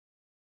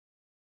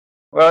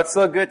Well, it's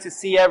so good to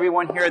see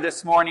everyone here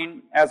this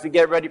morning as we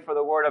get ready for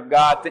the Word of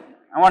God.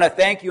 I want to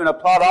thank you and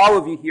applaud all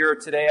of you here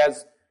today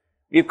as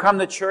we've come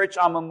to church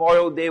on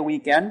Memorial Day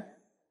weekend.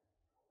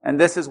 And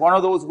this is one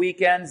of those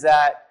weekends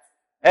that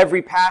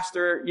every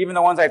pastor, even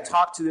the ones I've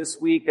talked to this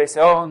week, they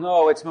say, oh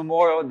no, it's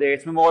Memorial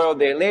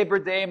Day, Labor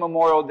Day,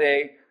 Memorial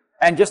Day,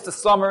 and just the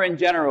summer in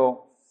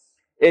general.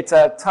 It's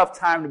a tough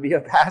time to be a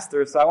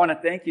pastor. So I want to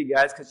thank you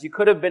guys because you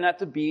could have been at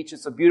the beach.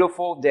 It's a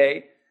beautiful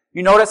day.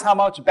 You notice how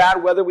much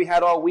bad weather we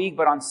had all week,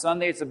 but on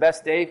Sunday it's the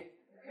best day?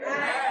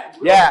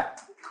 Yeah.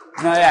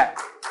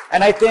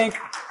 And I think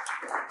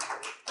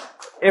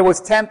it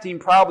was tempting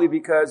probably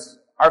because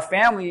our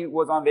family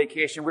was on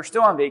vacation. We're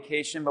still on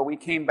vacation, but we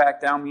came back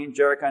down, me and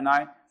Jerica and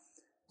I,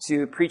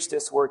 to preach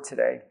this word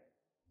today.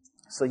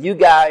 So you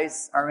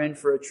guys are in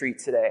for a treat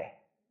today.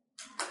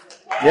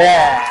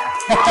 Yeah.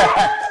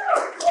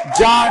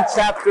 John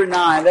chapter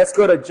 9. Let's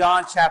go to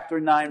John chapter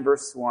 9,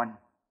 verse 1.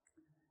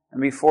 And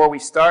before we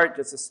start,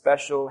 just a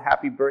special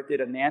happy birthday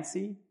to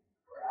Nancy.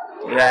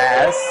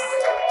 Yes.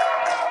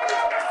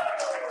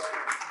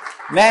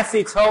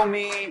 Nancy told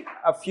me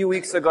a few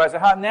weeks ago, I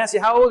said, Nancy,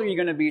 how old are you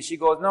going to be? She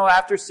goes, no,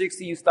 after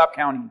 60, you stop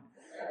counting.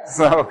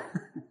 So,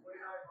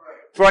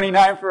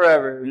 29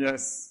 forever,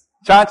 yes.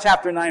 John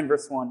chapter 9,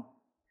 verse 1.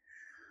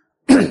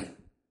 And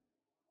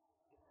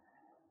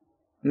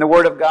the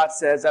Word of God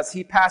says, as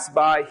he passed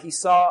by, he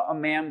saw a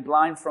man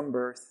blind from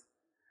birth.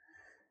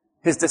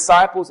 His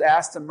disciples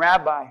asked him,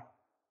 Rabbi,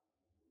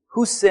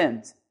 who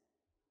sinned,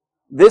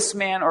 this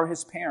man or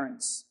his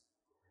parents,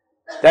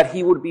 that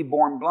he would be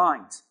born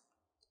blind?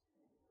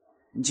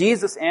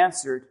 Jesus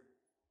answered,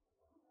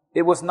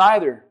 it was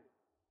neither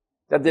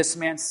that this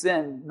man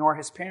sinned nor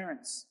his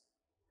parents,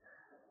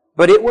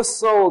 but it was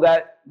so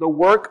that the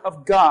work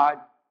of God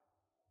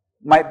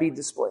might be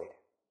displayed.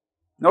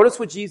 Notice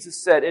what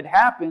Jesus said. It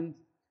happened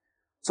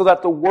so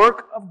that the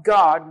work of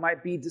God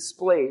might be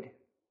displayed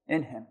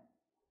in him.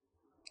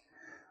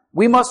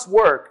 We must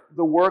work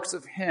the works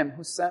of him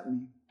who sent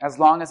me as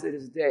long as it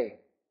is day.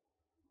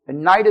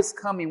 And night is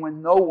coming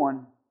when no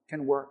one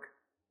can work.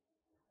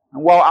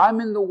 And while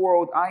I'm in the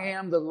world, I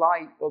am the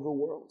light of the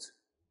world.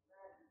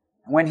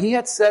 And when he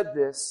had said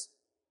this,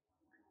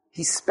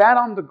 he spat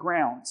on the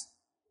ground,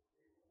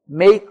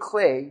 made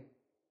clay,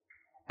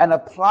 and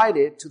applied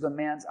it to the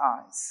man's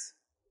eyes.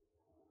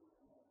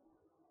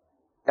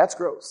 That's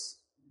gross.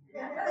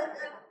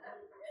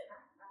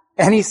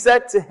 And he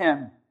said to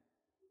him,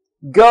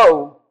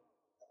 go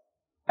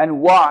and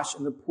wash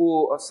in the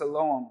pool of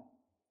Siloam,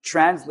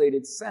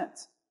 translated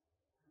sent.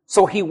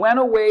 So he went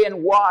away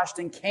and washed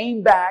and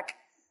came back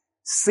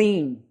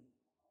seeing.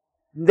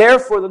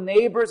 Therefore the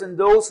neighbors and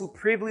those who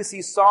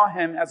previously saw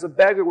him as a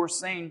beggar were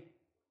saying,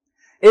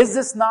 is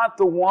this not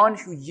the one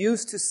who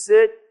used to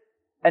sit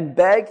and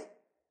beg?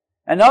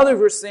 And others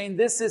were saying,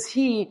 this is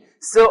he.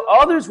 So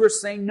others were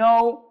saying,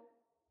 no,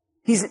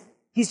 he's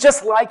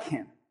just like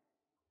him.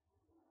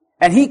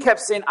 And he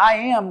kept saying, I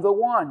am the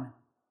one.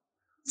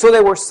 So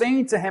they were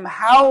saying to him,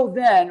 how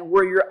then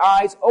were your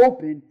eyes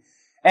opened?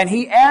 And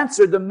he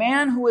answered, the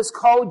man who is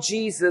called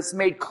Jesus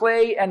made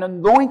clay and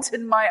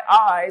anointed my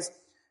eyes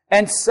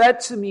and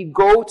said to me,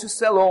 go to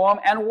Siloam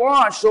and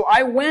wash. So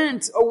I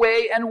went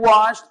away and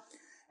washed,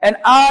 and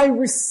I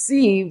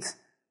received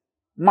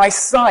my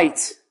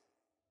sight.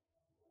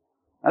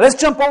 Now let's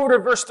jump over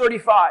to verse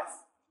 35.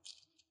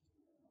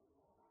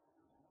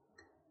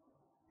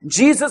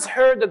 Jesus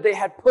heard that they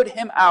had put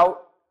him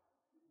out,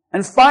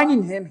 and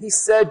finding him, he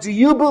said, do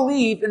you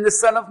believe in the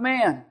Son of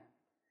Man?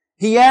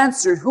 He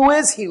answered, who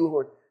is he,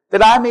 Lord,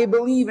 that I may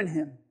believe in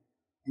him?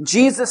 And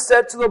Jesus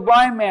said to the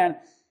blind man,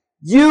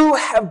 you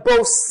have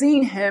both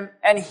seen him,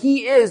 and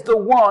he is the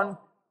one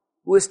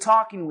who is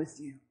talking with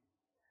you.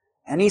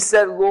 And he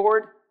said,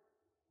 Lord,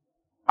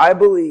 I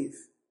believe.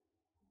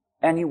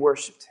 And he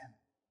worshipped him.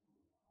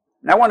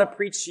 And I want to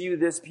preach to you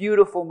this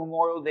beautiful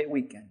Memorial Day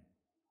weekend.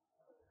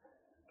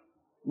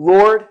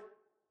 Lord,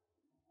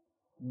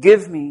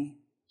 give me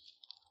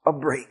a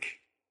break.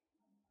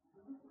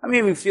 How many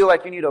of you feel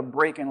like you need a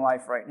break in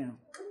life right now?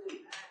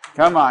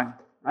 Come on.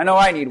 I know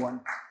I need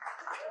one.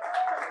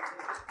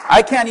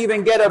 I can't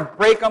even get a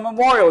break on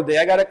Memorial Day.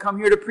 I got to come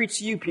here to preach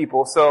to you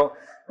people. So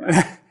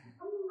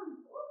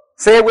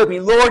say it with me.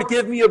 Lord,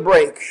 give me a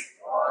break.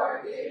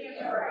 Lord, give me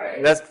a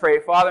break. Let's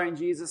pray. Father, in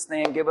Jesus'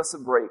 name, give us a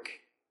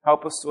break.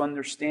 Help us to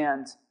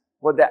understand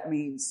what that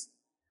means.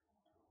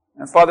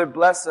 And Father,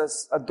 bless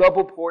us a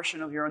double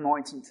portion of your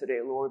anointing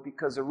today, Lord,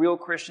 because the real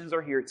Christians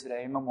are here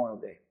today, Memorial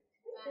Day.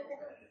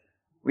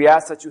 We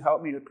ask that you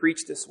help me to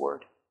preach this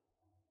word.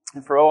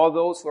 And for all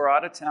those who are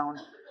out of town,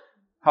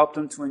 help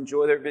them to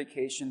enjoy their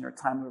vacation, their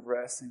time of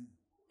rest, and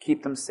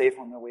keep them safe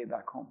on their way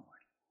back home,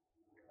 Lord.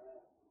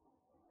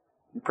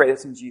 We pray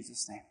this in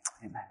Jesus' name.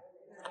 Amen.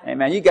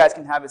 Amen. You guys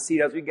can have a seat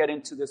as we get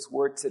into this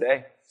word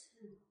today.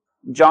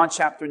 John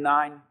chapter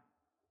 9.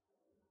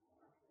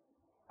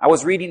 I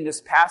was reading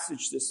this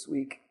passage this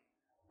week.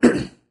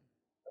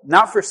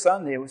 Not for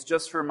Sunday, it was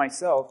just for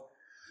myself.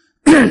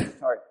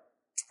 Sorry.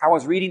 I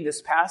was reading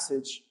this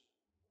passage,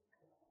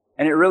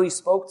 and it really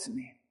spoke to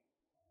me.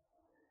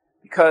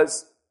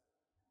 Because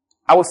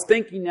I was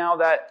thinking now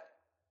that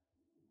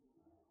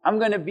I'm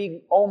going to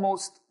be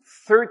almost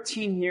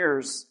 13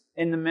 years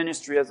in the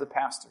ministry as a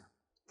pastor.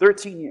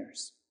 13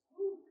 years.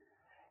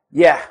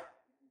 Yeah,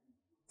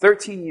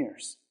 13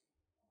 years.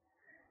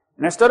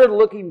 And I started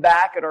looking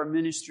back at our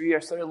ministry. I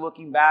started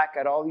looking back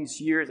at all these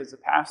years as a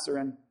pastor.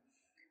 And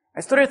I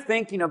started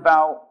thinking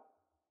about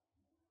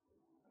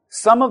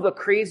some of the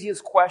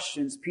craziest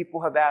questions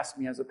people have asked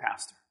me as a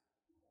pastor.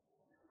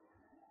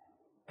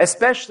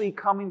 Especially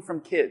coming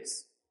from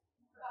kids.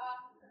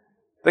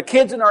 The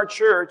kids in our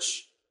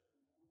church,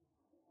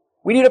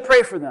 we need to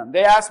pray for them.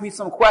 They ask me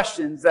some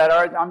questions that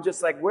I'm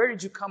just like, where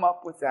did you come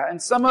up with that?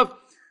 And some of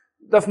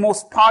the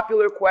most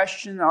popular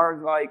questions are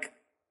like,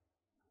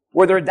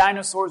 were there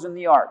dinosaurs in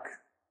the ark?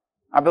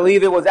 I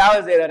believe it was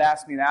Alize that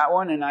asked me that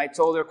one, and I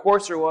told her, of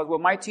course there was. Well,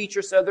 my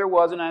teacher said there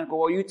was, and I go,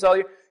 well, you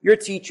tell your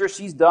teacher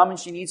she's dumb and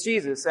she needs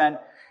Jesus. And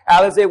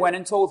Alize went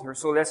and told her,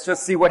 so let's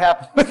just see what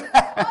happened with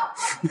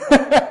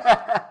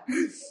that.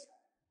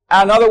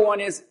 Another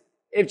one is,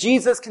 if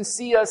Jesus can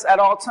see us at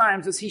all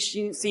times, does he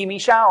see me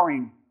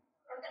showering?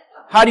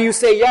 How do you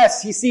say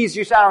yes? He sees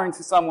you showering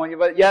to someone.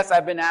 But yes,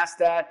 I've been asked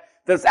that.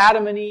 Does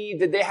Adam and Eve,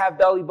 did they have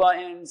belly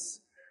buttons?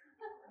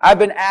 I've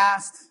been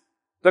asked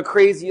the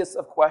craziest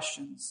of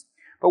questions.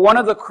 But one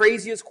of the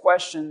craziest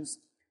questions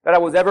that I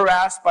was ever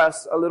asked by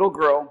a little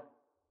girl,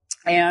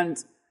 and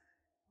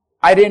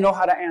I didn't know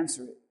how to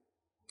answer it.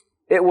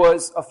 It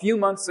was a few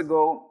months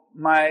ago,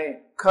 my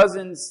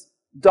cousin's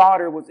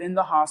daughter was in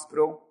the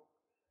hospital,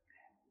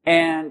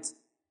 and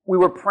we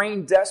were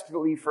praying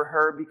desperately for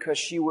her because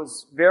she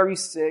was very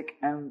sick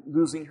and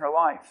losing her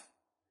life.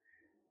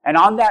 And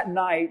on that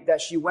night that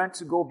she went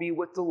to go be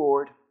with the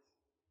Lord,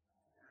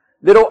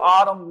 little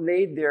Autumn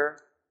laid there,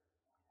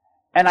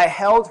 and I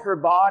held her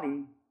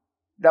body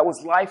that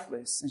was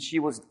lifeless, and she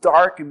was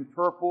dark and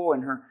purple,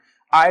 and her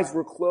eyes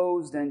were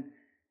closed, and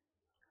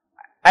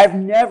I've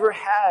never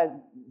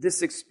had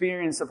this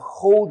experience of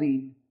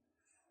holding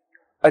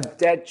a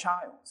dead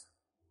child.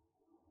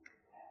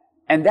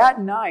 And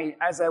that night,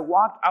 as I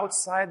walked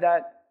outside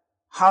that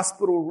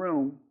hospital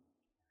room,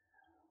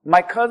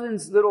 my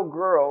cousin's little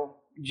girl,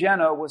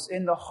 Jenna, was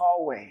in the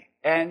hallway.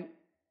 And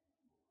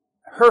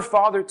her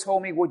father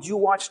told me, would you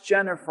watch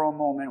Jenna for a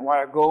moment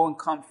while I go and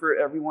comfort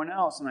everyone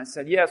else? And I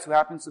said, yes, who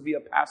happens to be a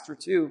pastor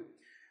too.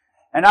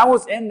 And I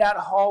was in that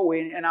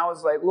hallway, and I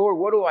was like, Lord,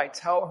 what do I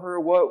tell her?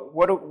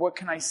 What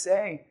can I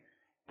say?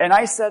 And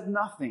I said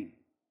nothing.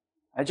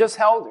 I just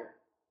held her.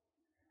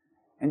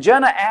 And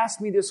Jenna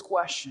asked me this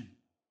question.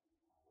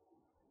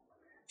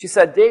 She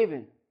said,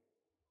 David,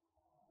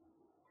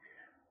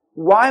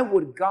 why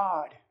would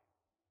God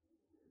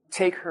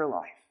take her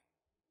life?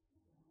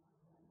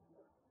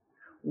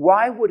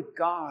 Why would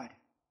God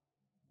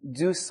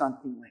do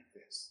something like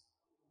this?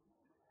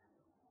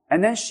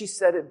 And then she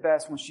said it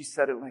best when she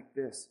said it like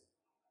this.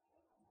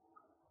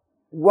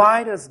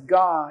 Why does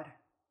God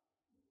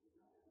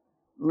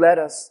let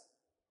us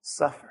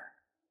suffer?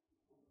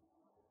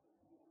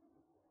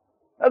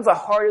 That's the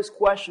hardest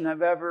question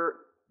I've ever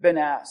been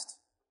asked.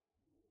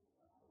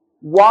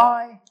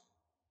 Why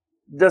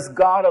does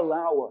God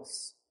allow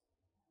us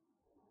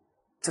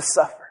to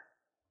suffer?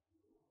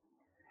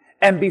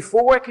 And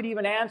before I could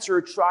even answer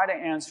or try to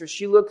answer,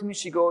 she looked at me,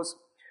 she goes,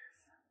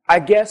 I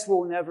guess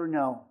we'll never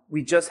know.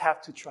 We just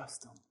have to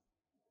trust Him.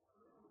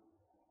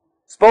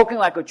 Spoken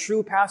like a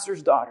true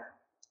pastor's daughter.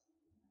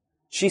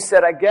 She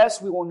said, I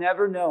guess we will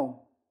never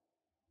know.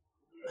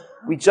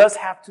 We just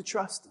have to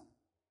trust Him.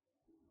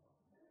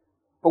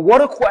 But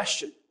what a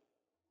question.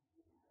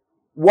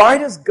 Why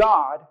does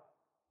God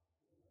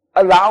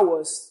allow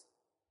us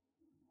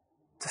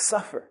to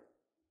suffer?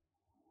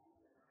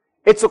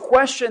 It's a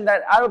question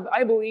that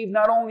I believe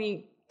not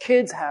only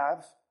kids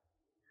have,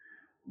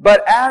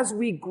 but as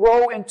we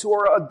grow into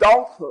our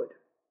adulthood,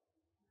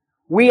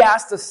 we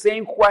ask the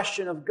same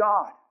question of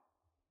God.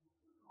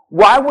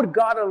 Why would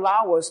God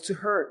allow us to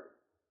hurt?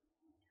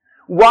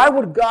 Why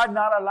would God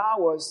not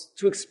allow us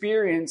to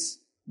experience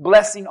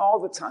blessing all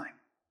the time?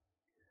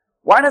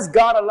 Why does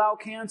God allow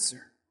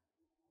cancer?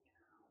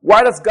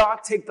 Why does God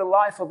take the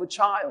life of a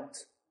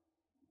child?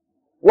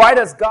 Why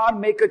does God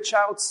make a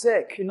child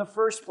sick in the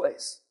first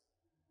place?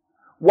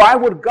 Why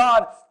would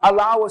God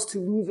allow us to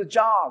lose a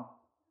job?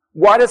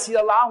 Why does He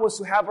allow us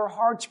to have our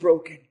hearts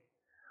broken?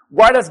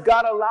 Why does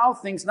God allow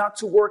things not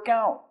to work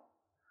out?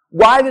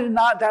 Why did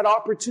not that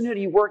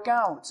opportunity work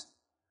out?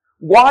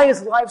 Why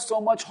is life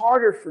so much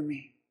harder for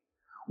me?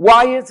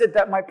 Why is it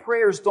that my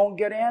prayers don't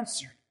get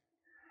answered?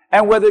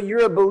 And whether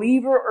you're a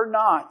believer or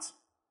not,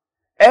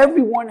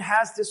 everyone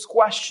has this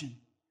question.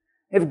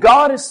 If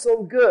God is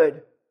so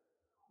good,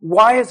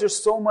 why is there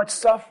so much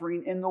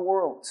suffering in the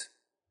world?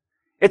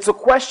 It's a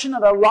question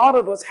that a lot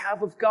of us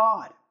have of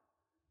God.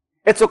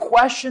 It's a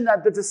question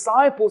that the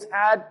disciples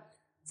had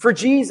for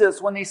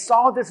Jesus when they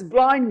saw this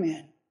blind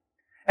man.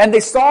 And they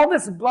saw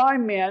this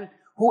blind man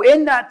who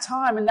in that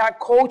time, in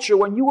that culture,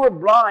 when you were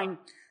blind,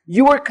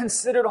 you were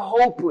considered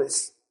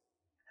hopeless.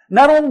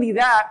 Not only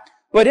that,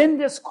 but in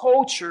this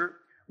culture,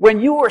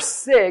 when you were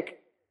sick,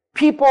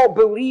 people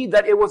believed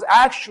that it was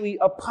actually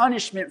a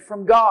punishment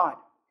from God.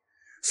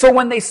 So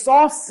when they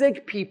saw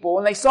sick people,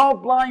 and they saw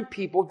blind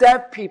people,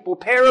 deaf people,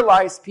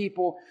 paralyzed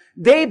people,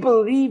 they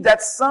believed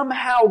that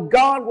somehow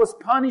God was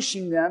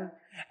punishing them,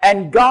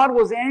 and God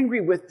was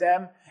angry with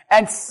them,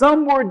 and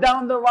somewhere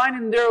down the line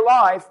in their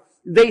life,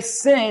 they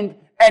sinned,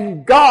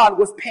 and God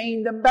was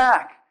paying them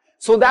back.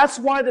 So that's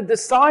why the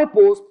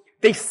disciples,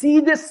 they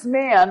see this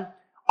man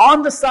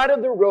on the side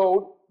of the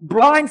road,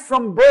 blind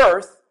from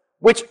birth,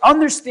 which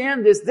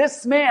understand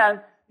this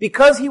man,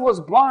 because he was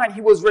blind,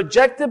 he was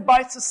rejected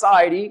by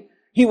society.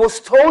 He was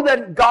told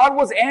that God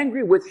was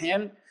angry with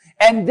him.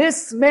 And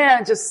this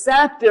man just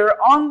sat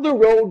there on the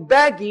road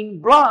begging,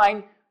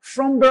 blind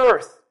from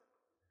birth.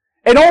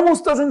 It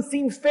almost doesn't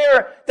seem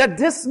fair that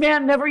this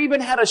man never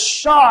even had a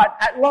shot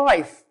at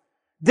life.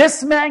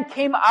 This man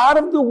came out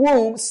of the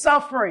womb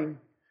suffering.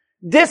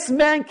 This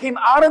man came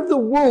out of the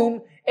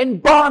womb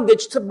in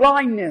bondage to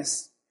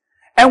blindness.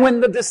 And when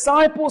the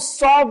disciples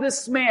saw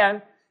this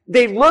man,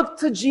 they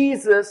looked to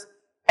Jesus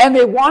and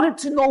they wanted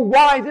to know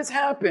why this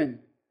happened.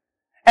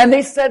 And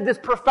they said this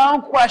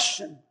profound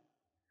question.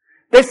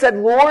 They said,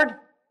 Lord,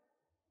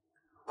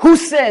 who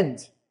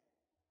sinned?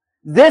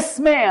 This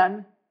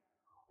man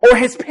or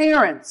his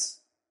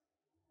parents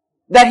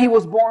that he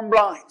was born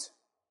blind?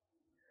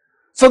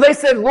 So they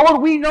said,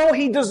 Lord, we know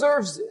he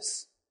deserves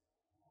this.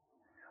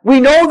 We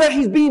know that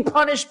he's being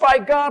punished by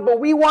God, but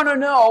we want to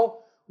know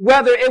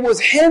whether it was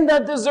him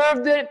that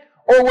deserved it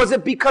or was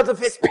it because of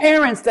his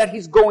parents that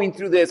he's going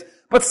through this.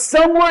 But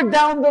somewhere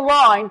down the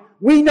line,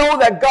 we know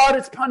that God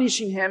is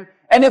punishing him.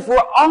 And if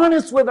we're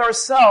honest with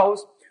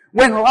ourselves,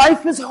 when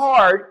life is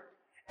hard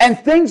and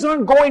things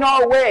aren't going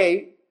our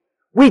way,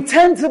 we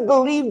tend to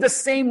believe the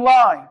same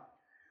lie.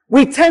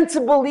 We tend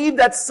to believe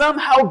that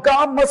somehow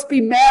God must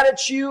be mad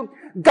at you.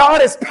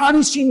 God is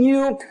punishing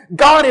you.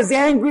 God is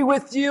angry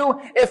with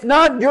you. If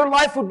not, your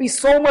life would be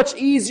so much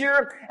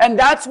easier. And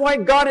that's why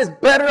God is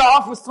better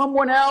off with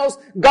someone else.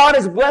 God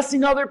is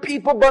blessing other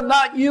people, but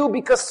not you,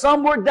 because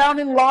somewhere down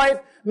in life,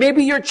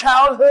 maybe your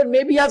childhood,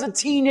 maybe as a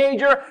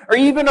teenager, or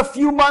even a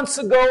few months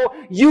ago,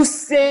 you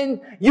sinned,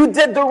 you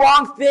did the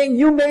wrong thing,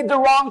 you made the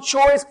wrong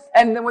choice,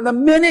 and then when the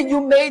minute you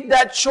made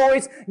that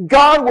choice,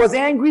 God was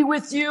angry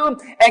with you,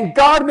 and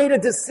God made a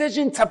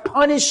decision to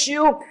punish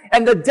you,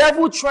 and the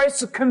devil tries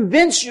to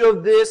convince you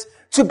of this,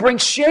 to bring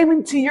shame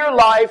into your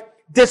life,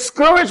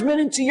 discouragement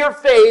into your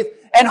faith,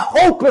 and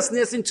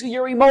hopelessness into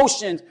your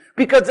emotions,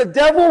 because the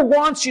devil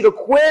wants you to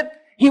quit.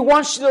 He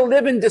wants you to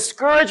live in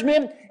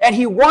discouragement, and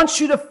he wants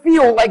you to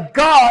feel like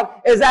God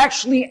is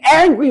actually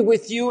angry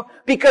with you,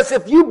 because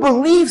if you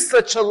believe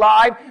such a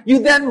lie, you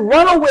then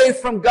run away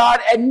from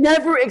God and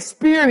never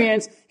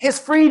experience his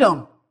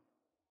freedom.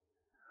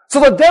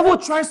 So the devil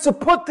tries to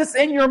put this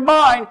in your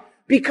mind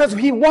because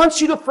he wants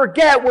you to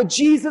forget what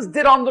Jesus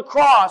did on the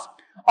cross.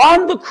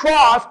 On the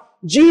cross,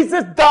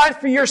 Jesus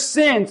died for your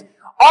sins.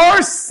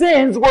 Our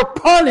sins were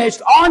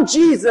punished on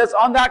Jesus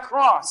on that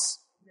cross.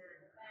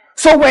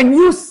 So when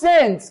you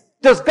sin,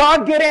 does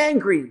God get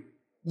angry?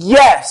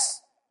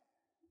 Yes.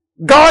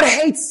 God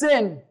hates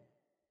sin.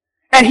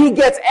 And he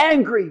gets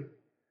angry.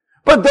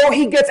 But though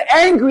he gets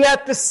angry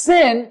at the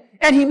sin,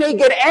 and he may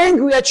get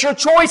angry at your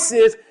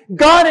choices,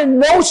 God in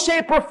no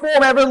shape or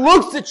form ever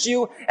looks at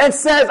you and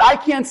says, I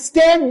can't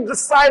stand the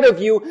sight of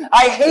you.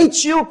 I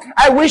hate you.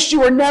 I wish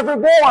you were never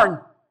born.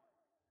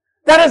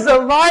 That is a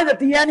lie that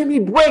the enemy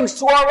brings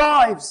to our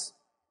lives.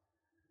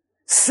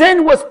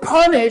 Sin was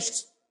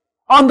punished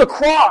on the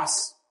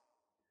cross.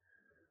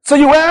 So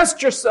you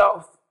ask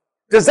yourself,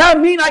 does that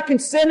mean I can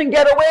sin and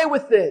get away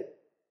with it?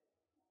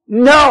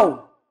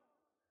 No.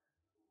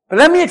 But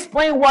let me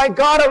explain why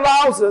God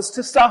allows us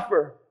to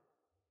suffer.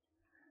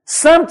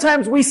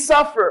 Sometimes we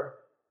suffer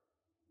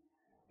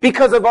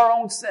because of our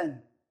own sin,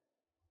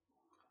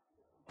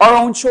 our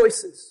own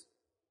choices.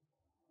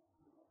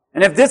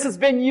 And if this has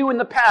been you in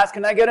the past,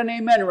 can I get an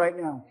amen right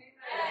now?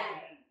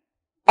 Amen.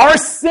 Our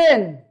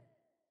sin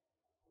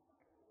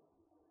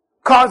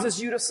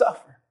causes you to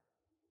suffer.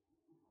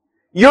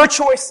 Your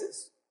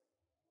choices.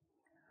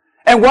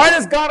 And why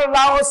does God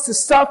allow us to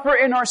suffer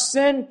in our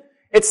sin?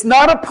 It's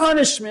not a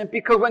punishment,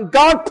 because when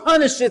God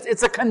punishes,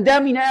 it's a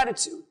condemning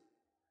attitude.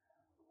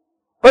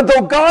 But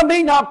though God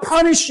may not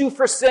punish you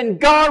for sin,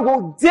 God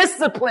will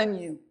discipline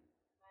you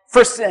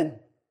for sin.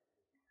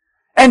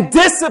 And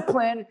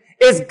discipline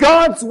is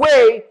God's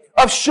way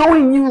of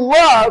showing you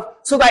love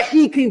so that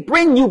he can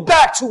bring you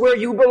back to where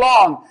you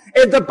belong.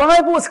 And the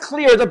Bible is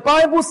clear. The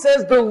Bible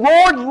says the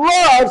Lord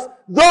loves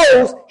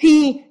those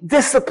he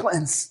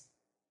disciplines.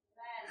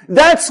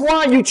 That's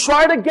why you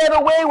try to get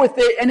away with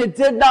it and it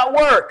did not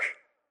work.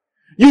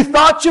 You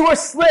thought you were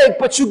slick,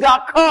 but you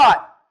got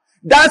caught.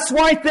 That's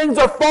why things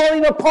are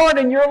falling apart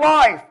in your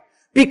life.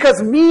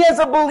 Because me as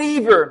a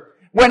believer,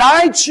 when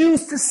I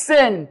choose to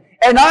sin,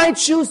 and I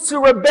choose to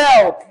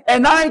rebel,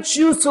 and I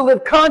choose to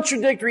live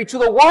contradictory to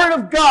the Word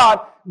of God,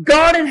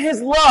 God in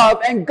His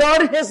love and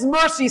God in His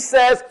mercy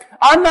says,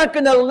 I'm not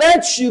going to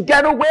let you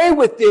get away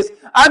with this.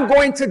 I'm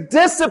going to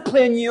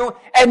discipline you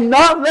and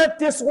not let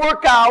this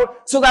work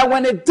out, so that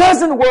when it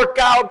doesn't work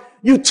out,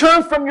 you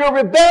turn from your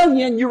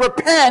rebellion, you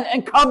repent,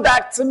 and come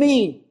back to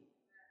me.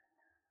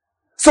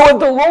 So if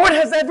the Lord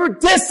has ever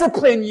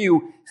disciplined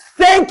you,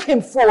 thank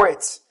Him for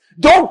it.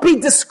 Don't be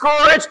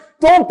discouraged.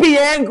 Don't be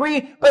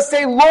angry, but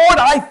say, Lord,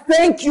 I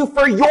thank you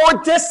for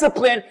your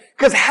discipline,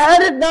 because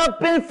had it not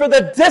been for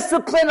the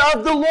discipline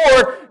of the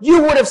Lord,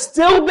 you would have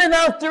still been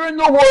out there in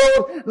the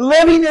world,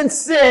 living in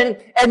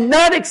sin, and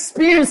not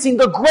experiencing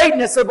the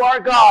greatness of our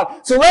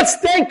God. So let's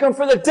thank Him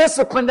for the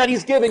discipline that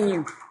He's given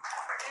you,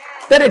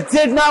 that it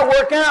did not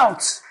work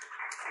out.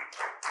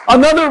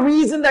 Another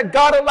reason that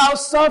God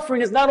allows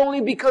suffering is not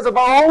only because of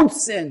our own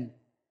sin,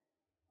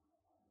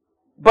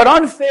 but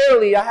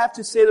unfairly, I have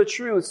to say the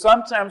truth,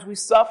 sometimes we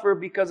suffer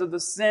because of the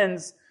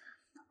sins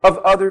of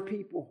other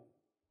people.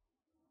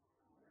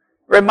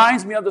 It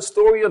reminds me of the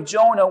story of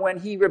Jonah when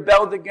he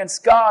rebelled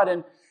against God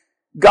and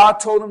God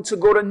told him to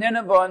go to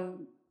Nineveh,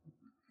 and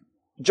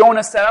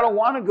Jonah said, I don't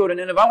want to go to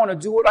Nineveh, I want to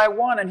do what I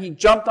want. And he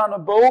jumped on a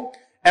boat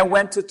and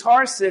went to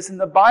Tarsus, and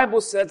the Bible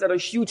says that a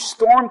huge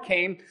storm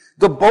came.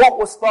 The boat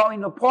was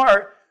falling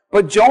apart,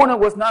 but Jonah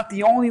was not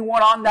the only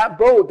one on that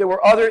boat. There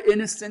were other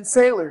innocent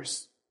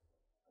sailors.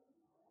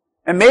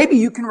 And maybe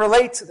you can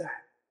relate to that.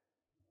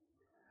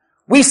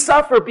 We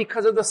suffer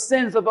because of the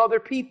sins of other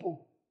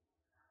people.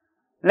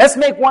 Let's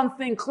make one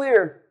thing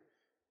clear.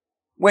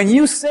 When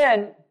you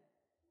sin,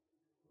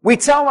 we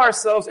tell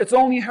ourselves, it's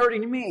only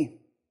hurting me.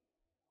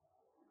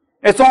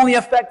 It's only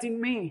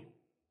affecting me.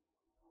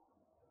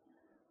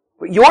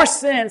 But your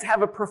sins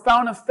have a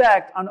profound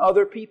effect on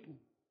other people.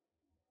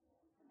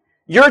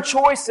 Your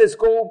choices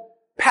go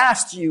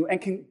past you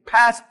and can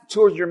pass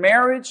towards your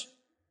marriage.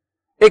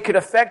 It could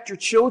affect your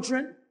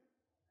children.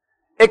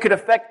 It could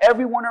affect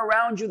everyone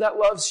around you that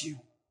loves you.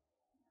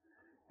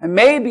 And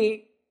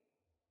maybe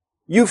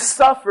you've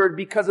suffered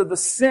because of the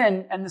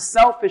sin and the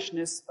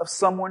selfishness of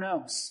someone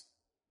else.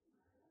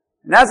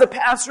 And as a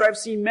pastor, I've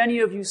seen many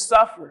of you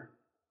suffer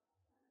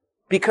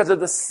because of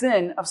the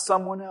sin of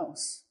someone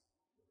else.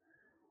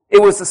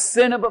 It was the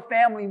sin of a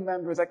family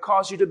member that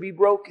caused you to be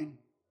broken.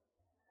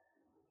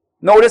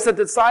 Notice that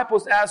the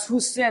disciples asked who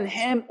sinned,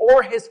 him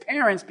or his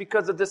parents,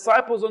 because the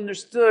disciples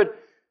understood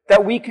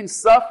that we can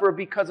suffer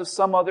because of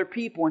some other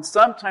people. And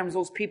sometimes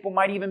those people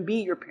might even be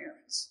your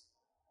parents,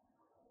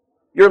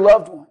 your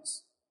loved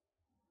ones,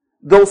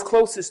 those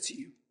closest to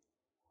you,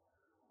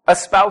 a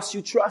spouse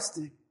you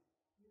trusted,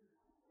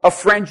 a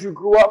friend you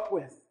grew up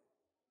with.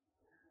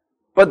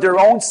 But their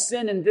own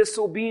sin and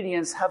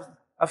disobedience have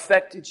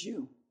affected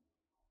you.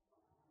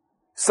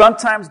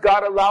 Sometimes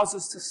God allows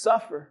us to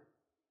suffer,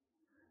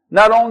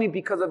 not only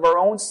because of our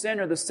own sin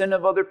or the sin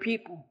of other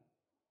people,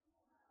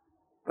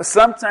 but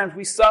sometimes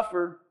we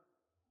suffer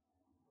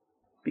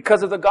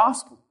because of the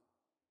gospel.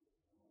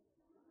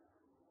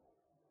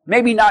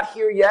 Maybe not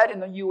here yet in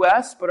the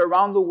U.S., but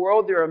around the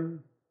world there are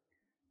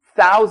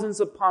thousands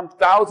upon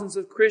thousands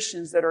of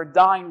Christians that are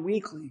dying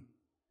weekly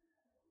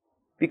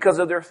because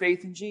of their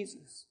faith in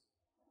Jesus.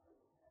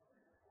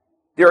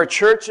 There are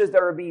churches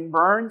that are being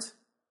burned.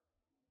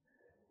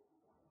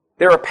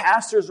 There are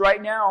pastors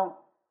right now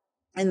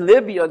in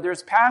Libya,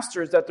 there's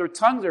pastors that their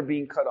tongues are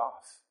being cut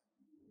off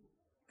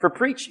for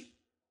preaching.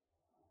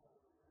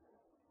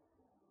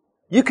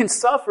 You can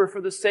suffer for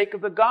the sake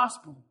of the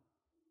gospel.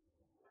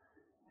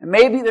 And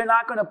maybe they're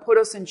not going to put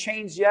us in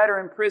chains yet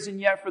or in prison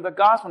yet for the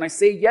gospel. And I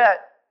say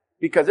yet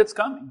because it's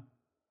coming.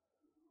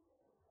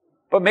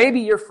 But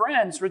maybe your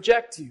friends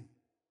reject you.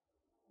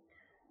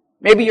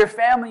 Maybe your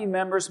family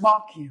members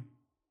mock you.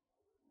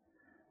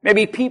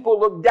 Maybe people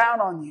look down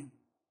on you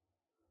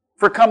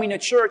for coming to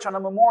church on a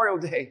Memorial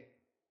Day.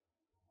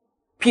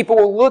 People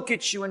will look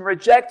at you and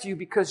reject you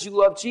because you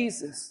love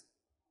Jesus.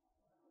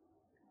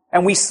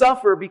 And we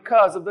suffer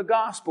because of the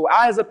gospel.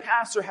 I, as a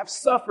pastor, have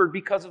suffered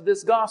because of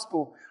this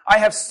gospel. I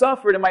have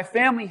suffered, and my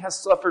family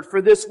has suffered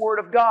for this word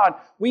of God.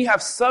 We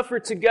have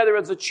suffered together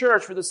as a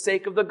church for the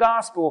sake of the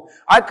gospel.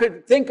 I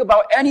could think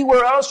about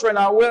anywhere else right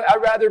now where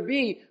I'd rather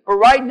be. But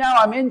right now,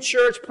 I'm in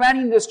church,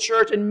 planning this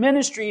church and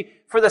ministry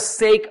for the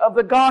sake of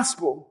the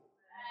gospel.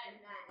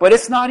 But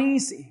it's not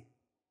easy.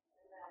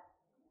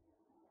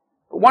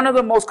 But one of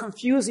the most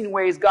confusing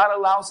ways God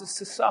allows us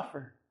to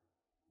suffer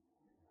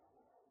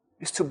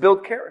is to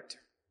build character.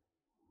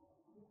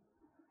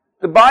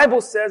 The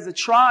Bible says the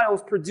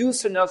trials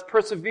produce in us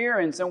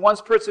perseverance, and once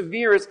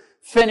perseverance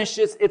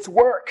finishes its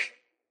work.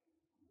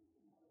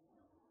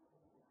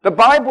 The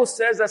Bible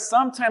says that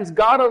sometimes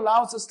God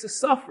allows us to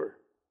suffer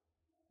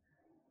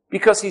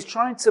because He's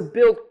trying to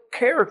build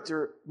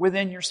character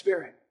within your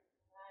spirit.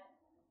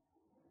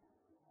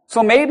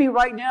 So maybe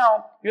right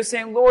now you're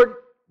saying, Lord,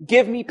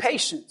 give me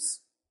patience.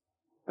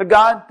 But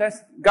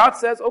God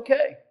says,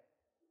 okay.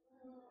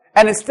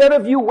 And instead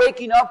of you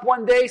waking up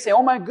one day saying,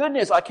 oh my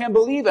goodness, I can't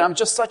believe it, I'm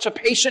just such a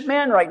patient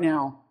man right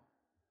now.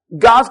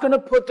 God's going to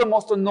put the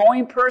most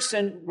annoying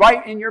person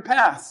right in your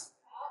path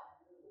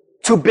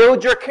to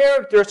build your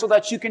character so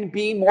that you can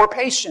be more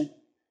patient.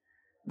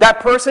 That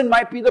person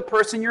might be the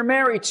person you're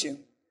married to.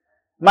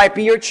 Might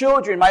be your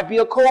children, might be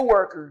a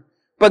coworker.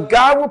 But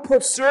God will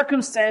put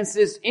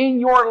circumstances in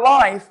your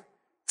life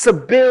to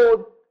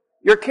build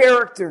your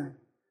character.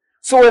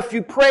 So if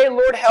you pray,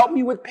 Lord, help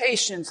me with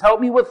patience, help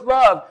me with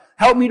love,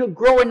 Help me to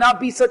grow and not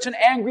be such an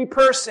angry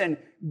person.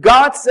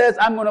 God says,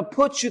 I'm going to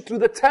put you through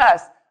the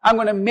test. I'm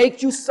going to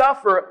make you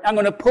suffer. I'm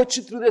going to put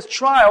you through this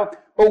trial.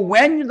 But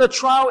when the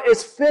trial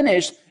is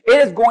finished,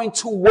 it is going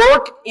to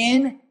work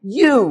in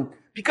you.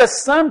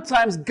 Because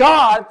sometimes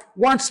God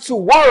wants to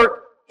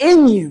work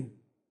in you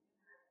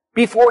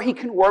before He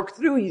can work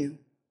through you.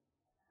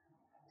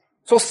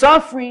 So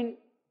suffering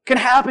can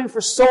happen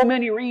for so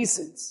many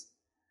reasons.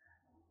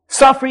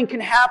 Suffering can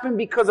happen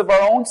because of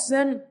our own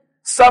sin.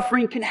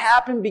 Suffering can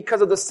happen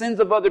because of the sins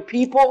of other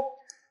people.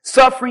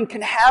 Suffering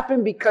can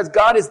happen because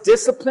God is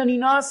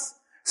disciplining us.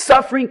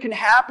 Suffering can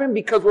happen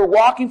because we're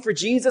walking for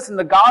Jesus in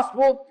the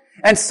gospel.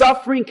 And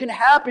suffering can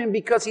happen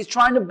because He's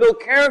trying to build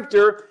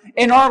character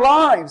in our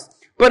lives.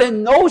 But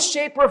in no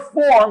shape or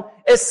form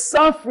is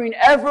suffering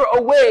ever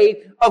a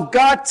way of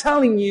God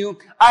telling you,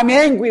 I'm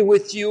angry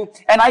with you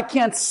and I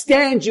can't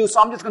stand you,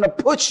 so I'm just going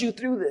to put you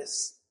through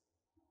this.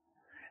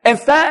 In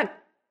fact,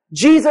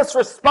 Jesus'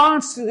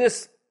 response to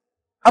this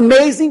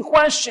amazing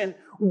question,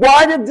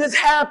 why did this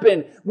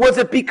happen? Was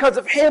it because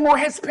of Him or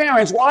His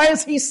parents? Why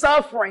is He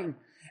suffering?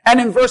 And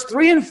in verse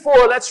 3 and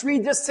 4, let's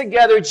read this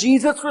together.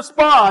 Jesus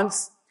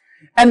responds,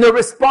 and the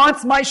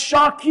response might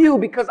shock you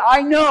because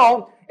I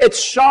know it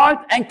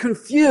shocked and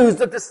confused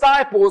the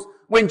disciples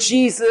when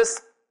Jesus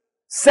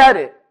said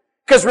it.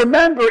 Because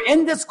remember,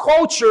 in this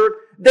culture,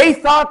 they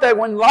thought that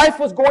when life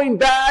was going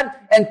bad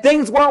and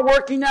things weren't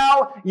working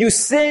out, you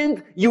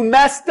sinned, you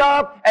messed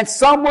up, and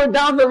somewhere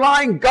down the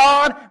line,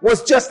 God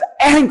was just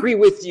angry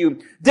with you.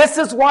 This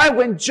is why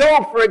when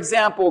Job, for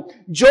example,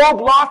 Job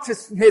lost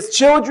his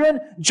children,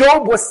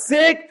 Job was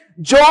sick,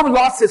 Job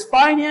lost his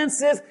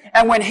finances,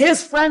 and when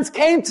his friends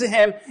came to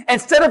him,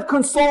 instead of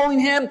consoling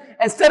him,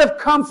 instead of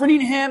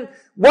comforting him,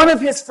 one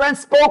of his friends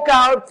spoke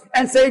out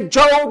and said,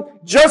 Job,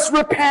 just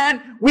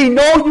repent. We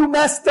know you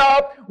messed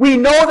up. We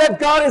know that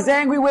God is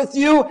angry with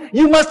you.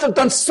 You must have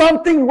done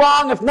something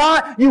wrong. If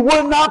not, you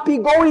would not be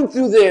going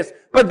through this.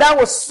 But that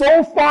was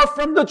so far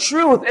from the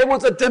truth. It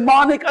was a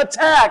demonic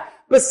attack.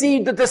 But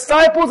see, the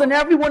disciples and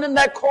everyone in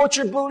that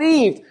culture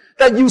believed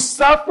that you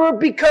suffer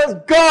because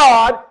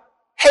God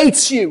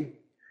hates you.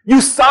 You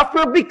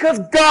suffer because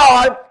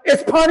God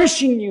is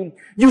punishing you.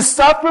 You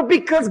suffer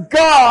because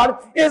God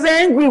is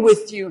angry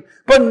with you.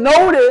 But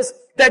notice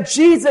that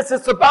Jesus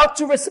is about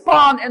to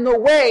respond in a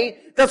way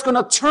that's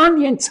going to turn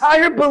the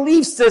entire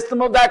belief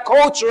system of that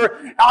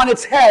culture on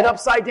its head,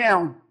 upside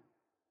down.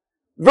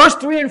 Verse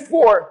 3 and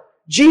 4,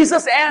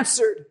 Jesus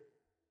answered,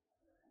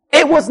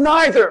 it was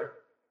neither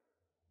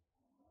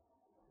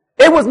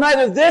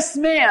this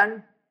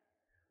man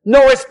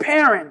nor his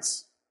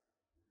parents,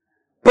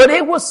 but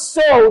it was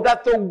so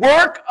that the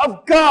work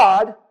of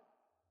God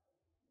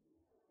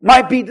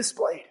might be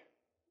displayed.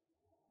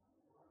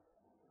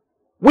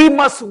 We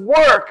must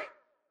work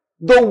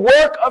the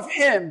work of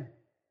Him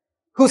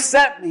who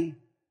sent me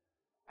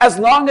as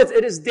long as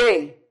it is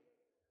day.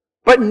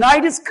 But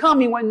night is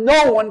coming when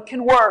no one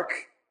can work.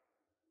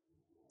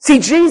 See,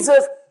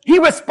 Jesus, He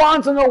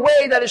responds in a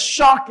way that is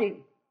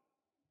shocking.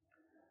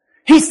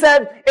 He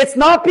said, it's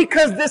not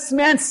because this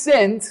man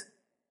sinned.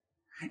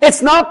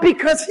 It's not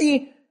because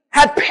he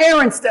had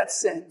parents that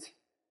sinned.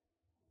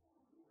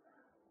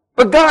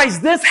 But guys,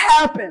 this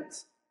happened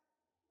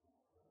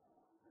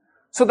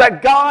so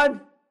that God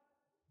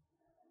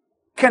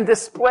can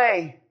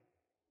display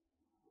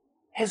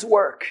His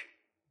work.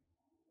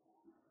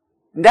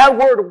 And that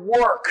word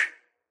work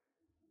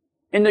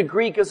in the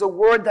Greek is a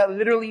word that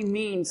literally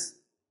means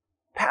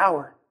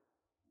power.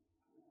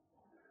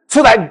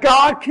 So that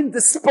God can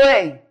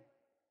display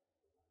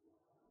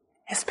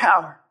His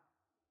power.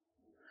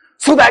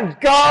 So that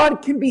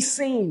God can be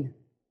seen.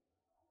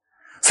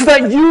 So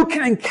that you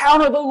can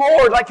encounter the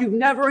Lord like you've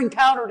never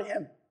encountered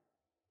Him.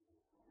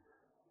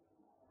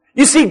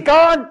 You see,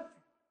 God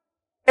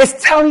is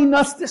telling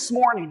us this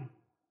morning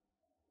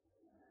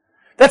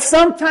that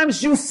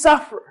sometimes you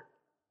suffer.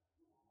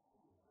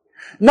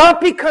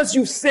 Not because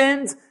you've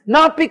sinned,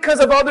 not because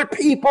of other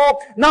people,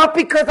 not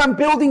because I'm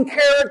building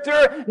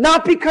character,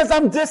 not because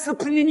I'm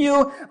disciplining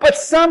you, but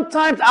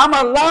sometimes I'm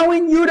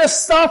allowing you to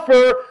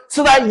suffer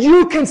so that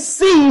you can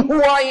see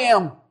who I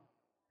am.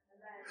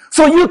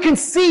 So you can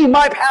see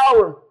my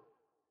power.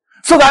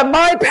 So that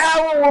my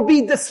power will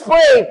be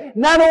displayed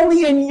not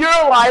only in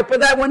your life, but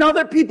that when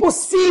other people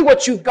see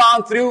what you've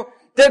gone through,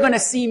 they're going to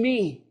see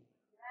me.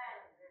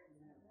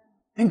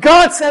 And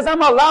God says,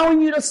 I'm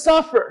allowing you to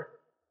suffer.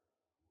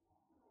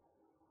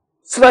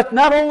 So that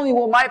not only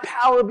will my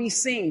power be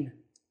seen,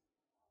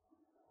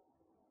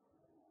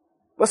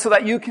 but so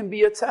that you can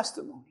be a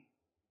testimony.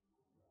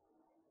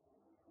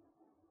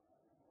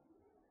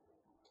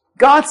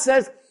 God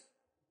says,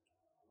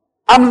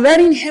 I'm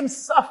letting him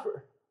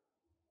suffer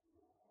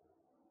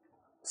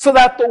so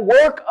that the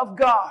work of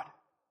God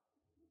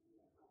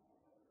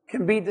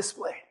can be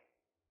displayed.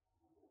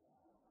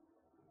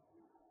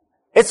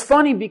 It's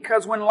funny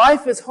because when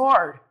life is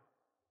hard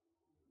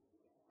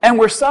and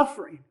we're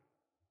suffering,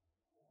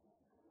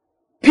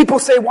 people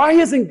say, why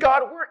isn't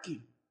God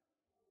working?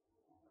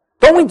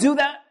 Don't we do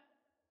that?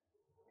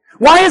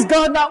 Why is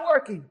God not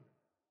working?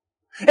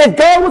 If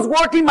God was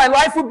working, my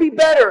life would be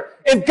better.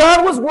 If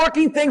God was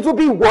working, things would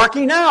be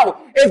working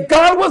out. If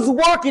God was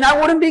working, I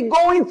wouldn't be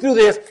going through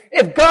this.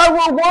 If God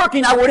were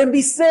working, I wouldn't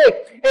be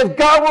sick. If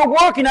God were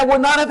working, I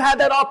would not have had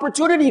that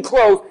opportunity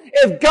closed.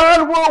 If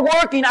God were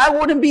working, I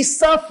wouldn't be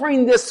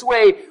suffering this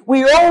way.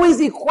 We always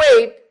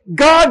equate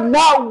God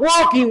not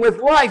working with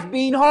life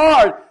being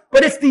hard.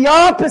 But it's the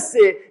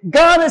opposite.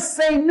 God is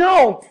saying,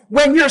 no,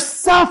 when you're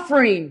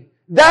suffering,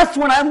 that's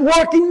when I'm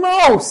working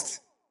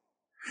most.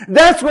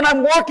 That's when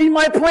I'm working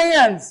my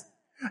plans.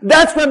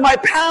 That's when my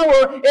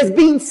power is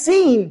being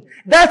seen.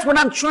 That's when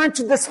I'm trying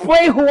to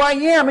display who I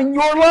am in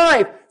your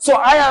life. So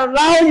I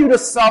allow you to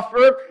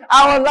suffer.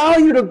 I'll allow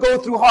you to go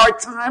through hard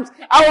times.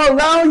 I'll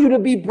allow you to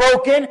be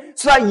broken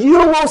so that you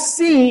will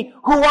see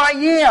who I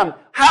am.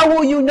 How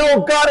will you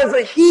know God is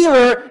a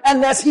healer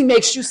unless He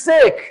makes you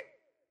sick?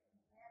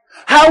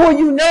 How will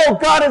you know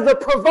God is a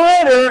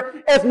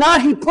provider if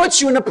not He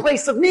puts you in a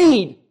place of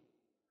need?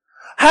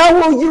 How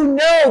will you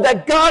know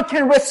that God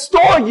can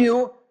restore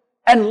you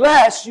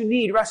unless you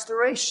need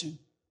restoration?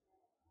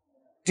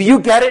 Do you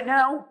get it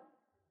now?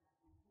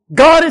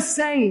 God is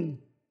saying,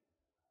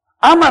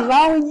 I'm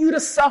allowing you to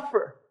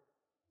suffer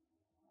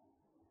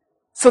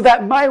so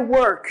that my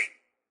work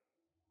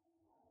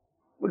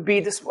would be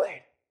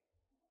displayed.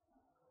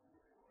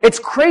 It's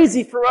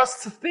crazy for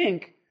us to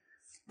think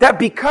that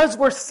because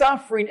we're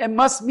suffering, it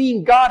must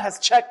mean God has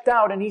checked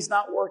out and He's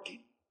not working.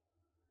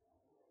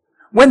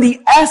 When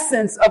the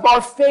essence of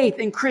our faith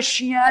in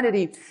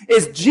Christianity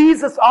is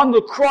Jesus on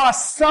the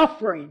cross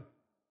suffering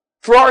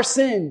for our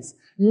sins,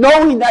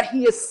 knowing that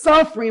He is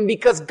suffering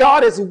because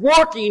God is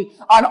working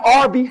on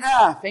our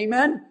behalf.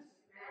 Amen?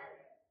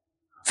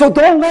 So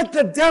don't let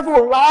the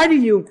devil lie to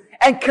you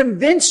and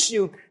convince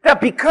you that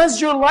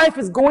because your life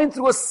is going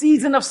through a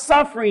season of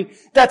suffering,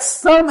 that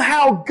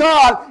somehow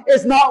God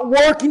is not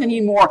working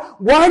anymore.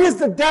 Why does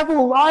the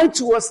devil lie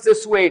to us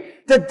this way?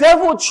 The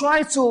devil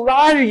tries to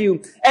lie to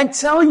you and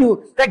tell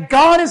you that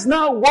God is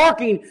not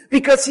working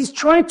because he's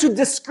trying to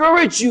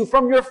discourage you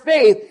from your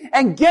faith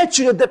and get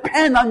you to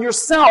depend on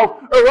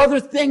yourself or other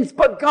things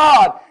but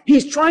God.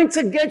 He's trying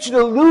to get you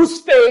to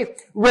lose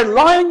faith,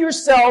 rely on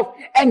yourself,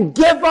 and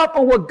give up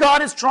on what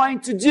God is trying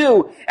to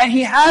do. And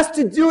he has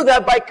to do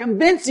that by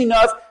convincing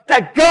us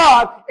that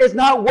God is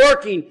not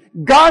working.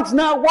 God's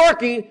not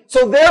working,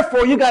 so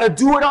therefore you gotta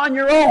do it on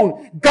your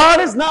own. God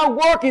is not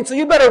working, so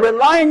you better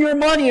rely on your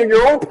money or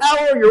your own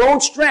power or your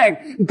own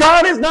strength.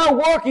 God is not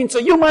working, so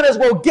you might as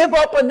well give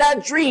up on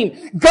that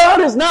dream. God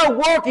is not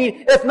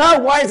working, if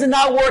not, why is it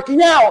not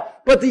working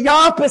out? But the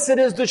opposite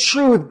is the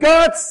truth.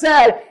 God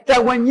said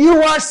that when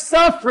you are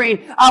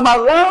suffering, I'm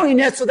allowing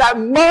it so that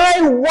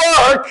my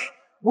work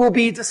will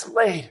be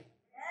displayed.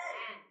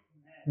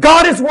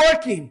 God is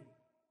working.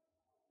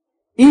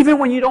 Even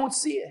when you don't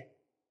see it.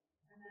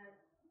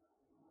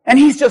 And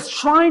he's just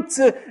trying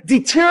to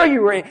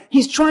deteriorate.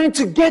 He's trying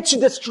to get you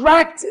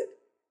distracted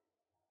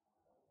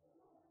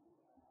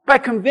by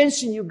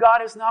convincing you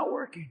God is not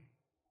working.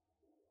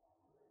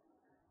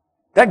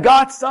 That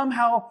God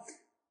somehow,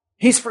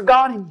 He's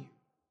forgotten you.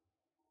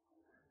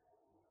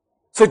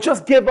 So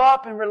just give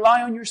up and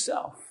rely on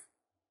yourself.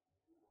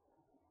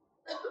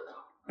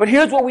 But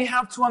here's what we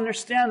have to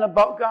understand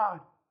about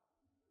God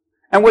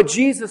and what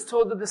Jesus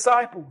told the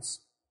disciples.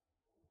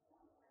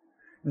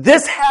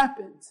 This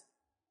happened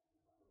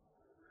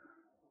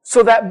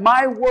so that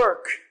my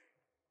work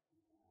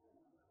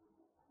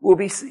will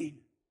be seen.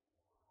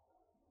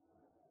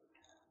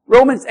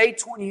 Romans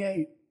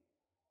 8:28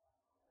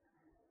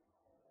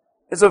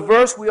 is a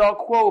verse we all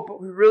quote,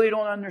 but we really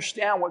don't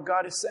understand what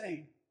God is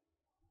saying.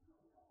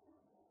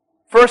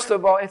 First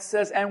of all, it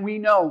says, and we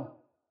know.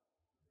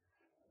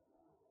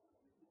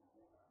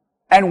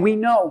 And we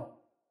know.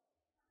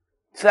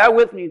 Say that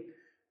with me.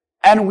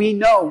 And we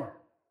know.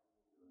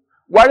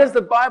 Why does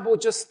the Bible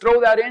just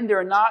throw that in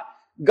there and not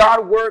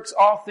God works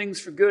all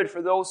things for good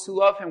for those who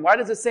love Him? Why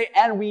does it say,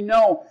 and we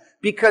know?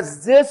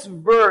 Because this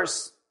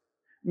verse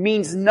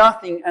means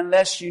nothing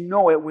unless you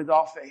know it with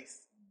all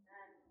faith.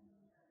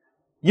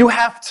 You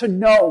have to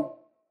know,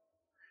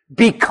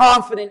 be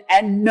confident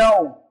and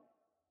know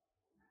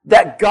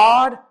that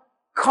God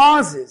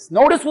causes.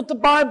 Notice what the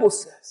Bible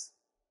says.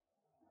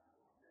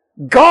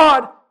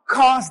 God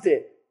caused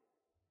it.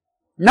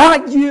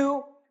 Not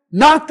you,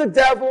 not the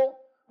devil.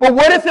 But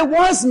what if it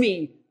was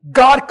me?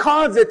 God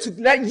caused it to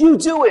let you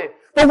do it.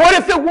 But what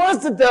if it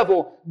was the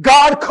devil?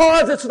 God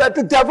caused it so that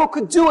the devil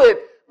could do it.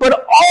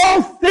 But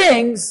all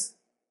things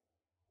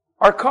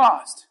are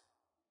caused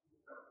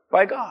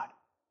by God.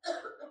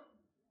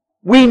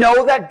 We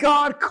know that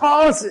God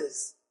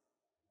causes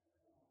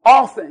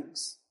all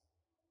things.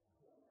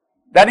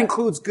 That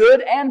includes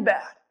good and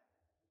bad.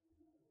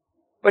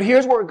 But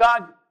here's where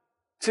God,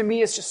 to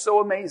me, is just so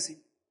amazing.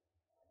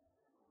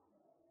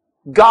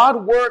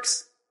 God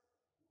works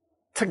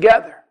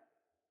together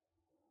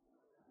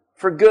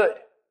for good.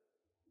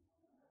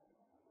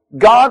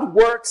 God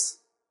works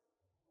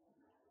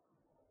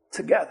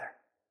together.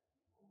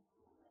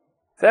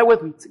 Say that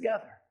with me,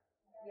 together.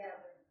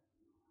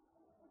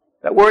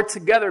 That word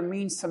together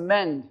means to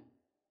mend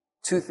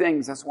two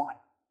things as one.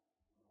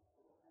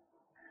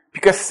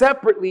 Because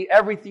separately,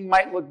 everything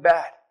might look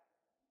bad.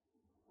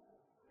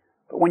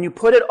 But when you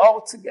put it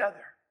all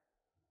together,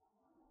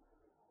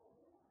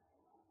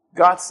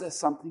 God says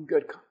something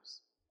good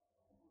comes.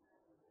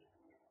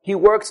 He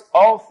works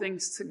all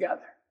things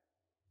together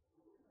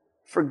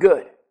for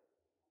good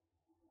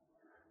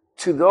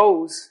to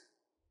those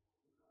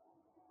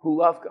who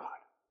love God.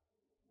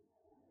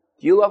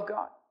 Do you love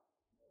God?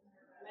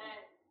 Amen.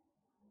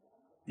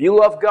 If you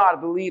love God,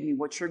 believe me,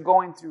 what you're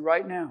going through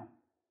right now,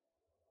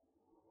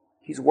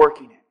 He's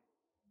working it.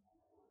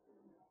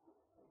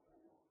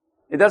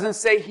 It doesn't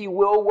say He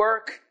will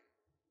work.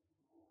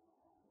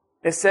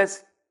 It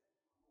says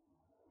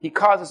He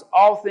causes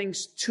all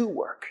things to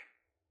work.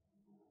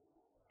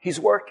 He's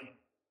working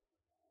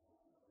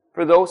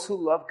for those who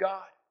love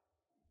God,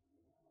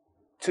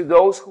 to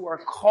those who are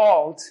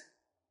called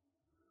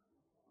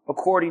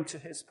according to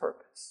His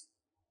purpose.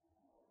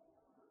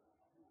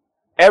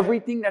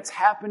 Everything that's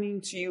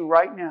happening to you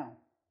right now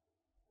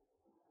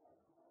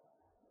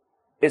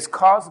is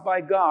caused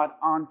by God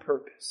on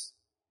purpose.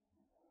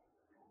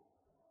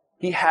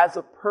 He has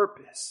a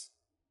purpose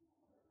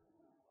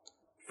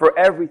for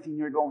everything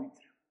you're going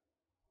through.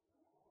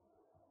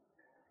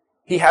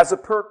 He has a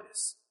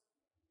purpose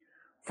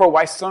for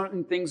why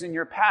certain things in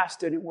your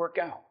past didn't work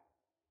out.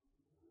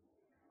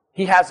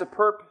 He has a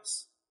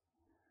purpose.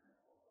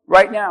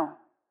 Right now,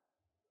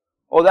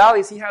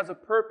 Odalis, He has a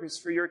purpose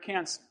for your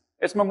cancer.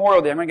 It's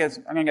Memorial Day. I'm going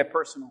to get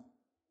personal.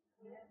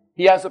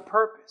 He has a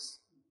purpose.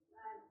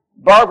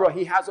 Barbara,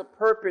 He has a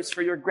purpose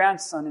for your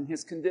grandson and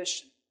his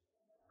condition.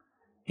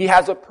 He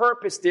has a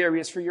purpose,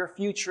 Darius, for your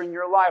future in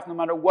your life, no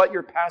matter what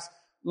your past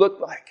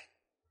looked like.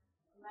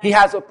 He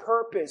has a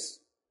purpose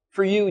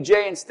for you,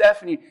 Jay and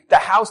Stephanie. The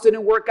house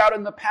didn't work out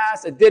in the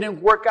past. It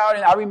didn't work out.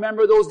 And I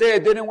remember those days.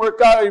 It didn't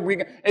work out.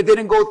 It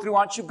didn't go through.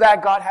 Aren't you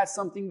glad God has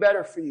something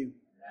better for you?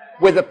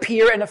 With a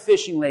pier and a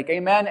fishing lake.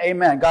 Amen?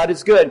 Amen. God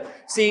is good.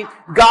 See,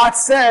 God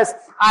says,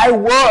 I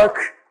work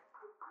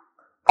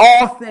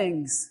all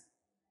things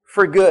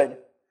for good.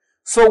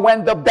 So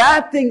when the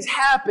bad things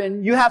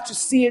happen, you have to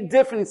see it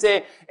differently.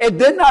 Say, it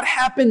did not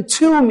happen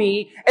to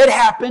me. It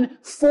happened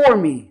for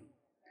me.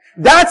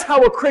 That's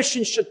how a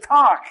Christian should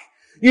talk.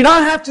 You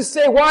don't have to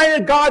say, why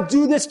did God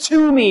do this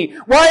to me?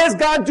 Why is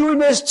God doing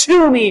this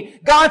to me?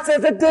 God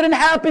says it didn't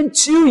happen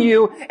to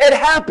you. It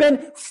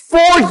happened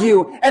for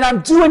you. And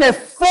I'm doing it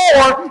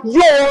for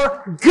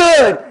your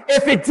good.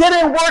 If it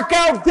didn't work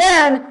out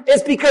then,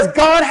 it's because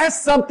God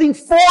has something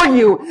for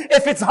you.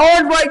 If it's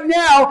hard right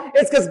now,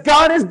 it's because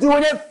God is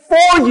doing it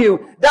for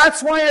you.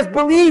 That's why as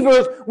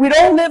believers, we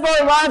don't live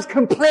our lives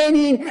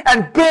complaining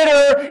and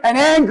bitter and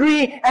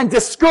angry and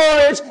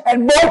discouraged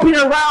and moping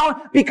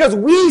around because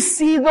we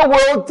see the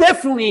world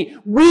differently.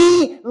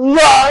 We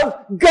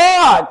love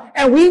God.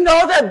 And we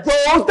know that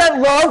those that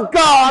love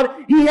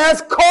God, He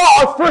has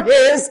called for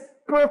His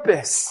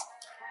purpose.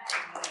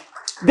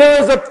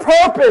 There is a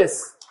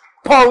purpose,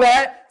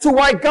 Paulette, to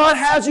why God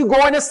has you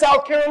going to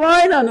South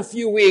Carolina in a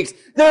few weeks.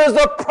 There is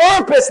a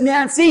purpose,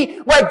 Nancy,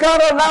 why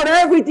God allowed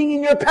everything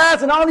in your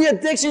past and all the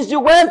addictions you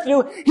went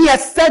through. He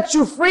has set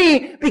you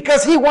free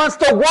because He wants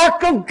the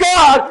work of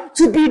God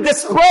to be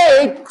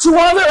displayed to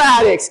other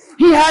addicts.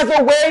 He has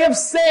a way of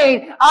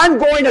saying, I'm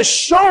going to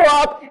show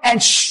up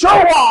and show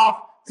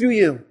off through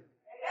you.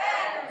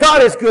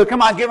 God is good.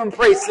 Come on, give Him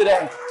praise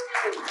today.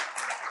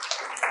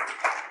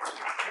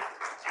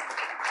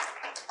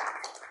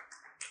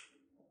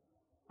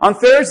 On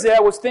Thursday,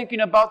 I was thinking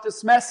about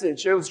this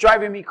message. It was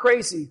driving me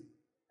crazy.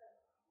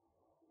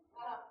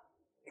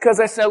 Because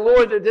I said,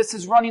 Lord, this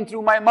is running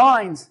through my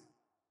mind.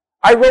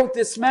 I wrote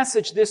this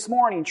message this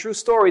morning, true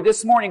story.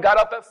 This morning, got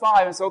up at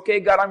 5 and said, okay,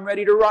 God, I'm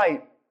ready to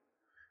write.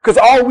 Because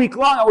all week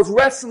long, I was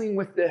wrestling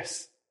with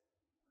this.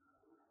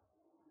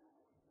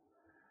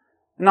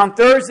 And on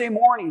Thursday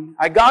morning,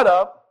 I got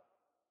up,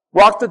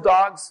 walked the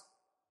dogs,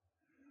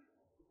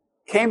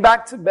 came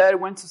back to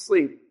bed, went to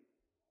sleep.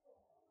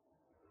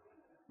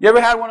 You ever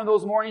had one of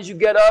those mornings you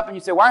get up and you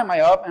say, why am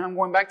I up? And I'm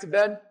going back to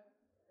bed?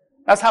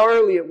 That's how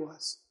early it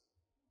was.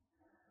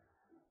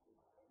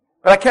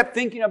 But I kept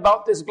thinking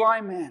about this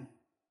blind man.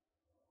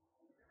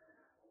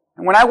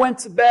 And when I went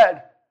to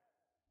bed,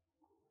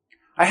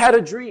 I had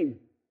a dream.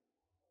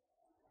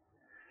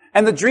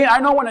 And the dream, I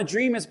know when a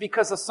dream is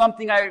because of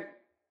something I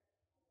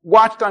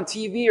watched on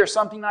TV or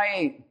something I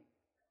ate.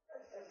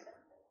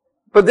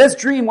 But this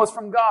dream was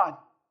from God.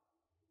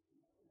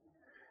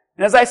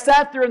 And as I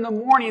sat there in the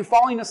morning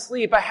falling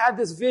asleep, I had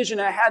this vision,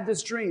 I had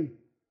this dream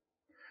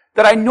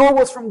that I know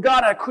was from God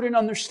and I couldn't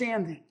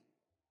understand it.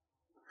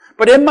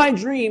 But in my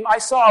dream, I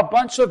saw a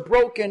bunch of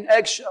broken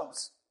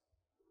eggshells.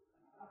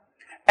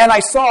 And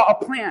I saw a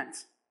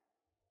plant.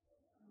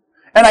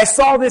 And I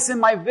saw this in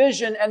my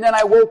vision and then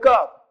I woke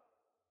up.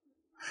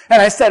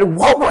 And I said,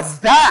 what was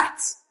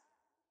that?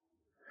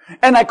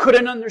 And I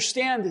couldn't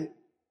understand it.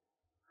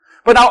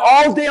 But now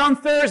all day on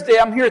Thursday,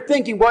 I'm here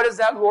thinking, what is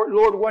that, Lord?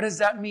 Lord, what does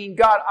that mean?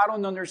 God, I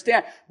don't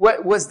understand.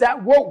 What was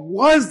that? What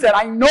was that?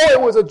 I know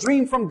it was a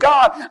dream from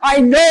God. I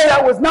know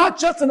that was not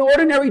just an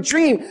ordinary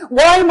dream.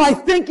 Why am I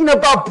thinking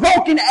about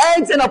broken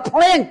eggs in a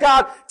plant,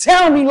 God?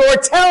 Tell me,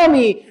 Lord, tell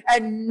me.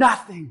 And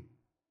nothing.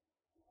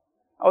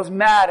 I was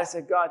mad. I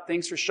said, God,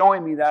 thanks for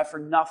showing me that for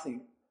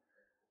nothing.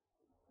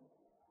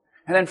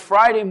 And then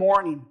Friday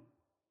morning,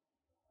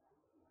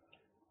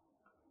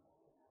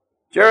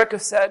 Jerica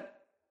said,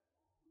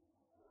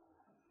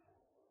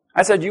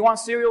 I said, do you want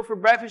cereal for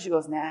breakfast? She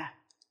goes, nah. Do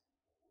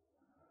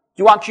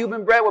you want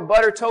Cuban bread with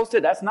butter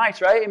toasted? That's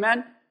nice, right?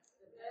 Amen?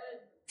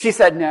 She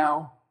said,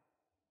 no.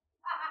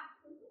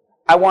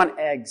 I want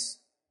eggs.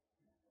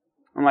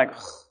 I'm like,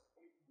 ugh.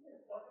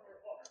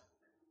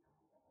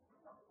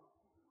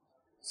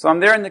 So I'm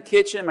there in the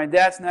kitchen. My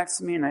dad's next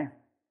to me, and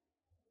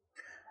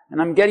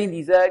I'm getting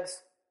these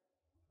eggs.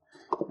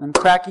 I'm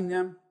cracking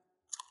them.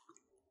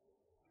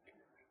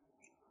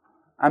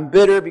 I'm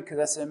bitter because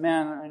I said,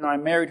 man, I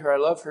married her. I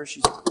love her.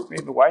 She's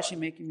great, but why is she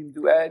making me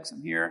do eggs?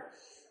 I'm here,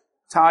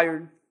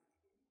 tired,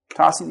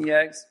 tossing the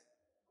eggs.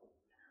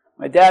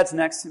 My dad's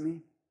next to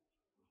me.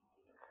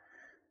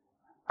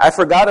 I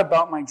forgot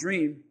about my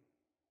dream.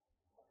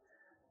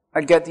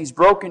 I get these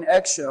broken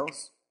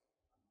eggshells.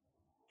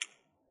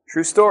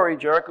 True story,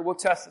 Jerica will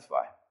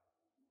testify.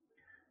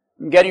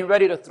 I'm getting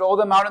ready to throw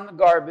them out in the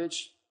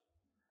garbage.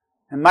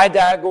 And my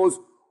dad goes,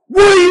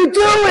 what are you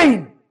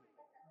doing?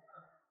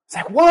 It's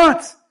like,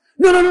 what?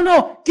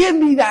 No. Give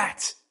me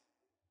that.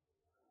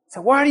 I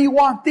said, why do you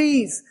want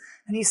these?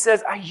 And he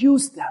says, I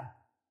used them.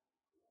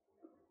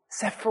 I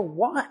said, for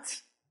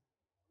what?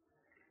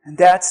 And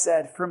Dad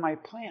said, for my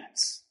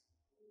plants.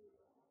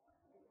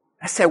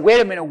 I said, wait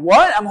a minute,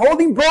 what? I'm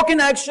holding broken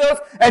eggshells,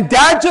 and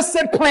Dad just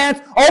said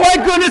plants. Oh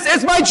my goodness,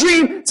 it's my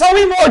dream. Tell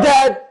me more,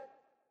 Dad.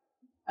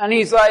 And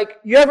he's like,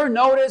 you ever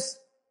notice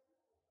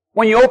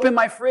when you open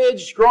my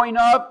fridge growing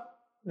up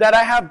that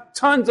I have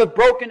tons of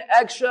broken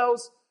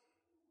eggshells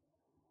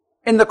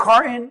in the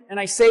carton, and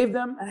I saved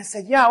them? And I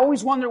said, yeah, I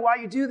always wonder why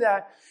you do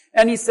that.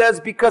 And he says,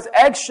 because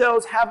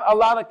eggshells have a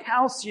lot of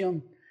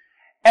calcium,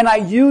 and I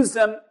use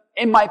them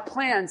in my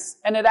plants,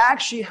 and it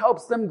actually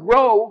helps them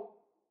grow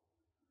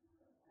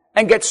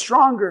and get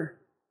stronger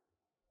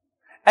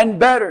and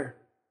better.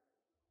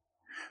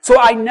 So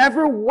I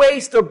never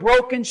waste the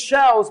broken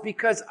shells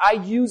because I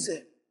use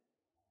it.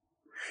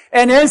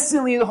 And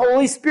instantly the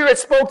Holy Spirit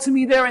spoke to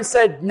me there and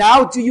said,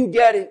 now do you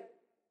get it?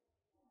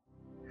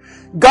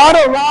 God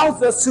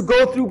allows us to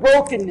go through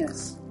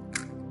brokenness.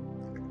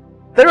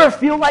 Did it ever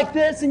feel like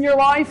this in your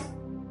life?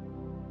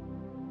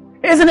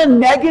 Isn't it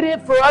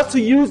negative for us to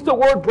use the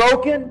word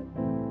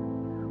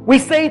broken? We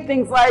say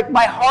things like,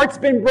 my heart's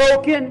been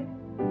broken.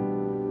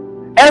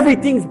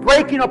 Everything's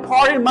breaking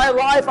apart in my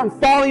life. I'm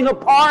falling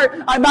apart.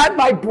 I'm at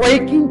my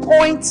breaking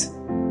point.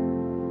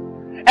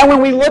 And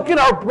when we look at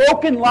our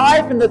broken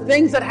life and the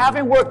things that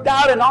haven't worked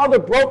out and all the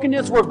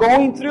brokenness we're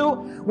going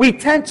through, we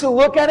tend to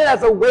look at it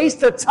as a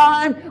waste of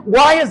time.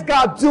 Why is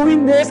God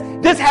doing this?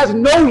 This has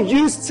no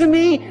use to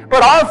me.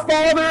 But our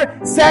Father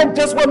said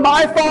just what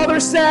my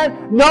Father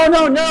said. No.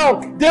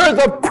 There is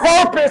a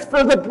purpose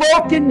for the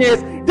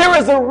brokenness. There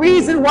is a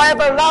reason why I've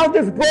allowed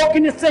this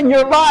brokenness in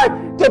your life.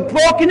 The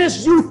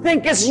brokenness you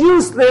think is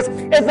useless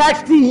is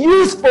actually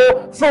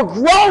useful for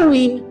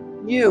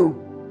growing you.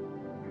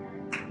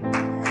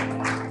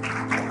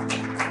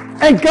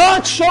 And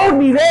God showed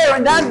me there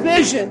in that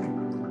vision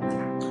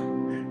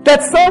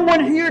that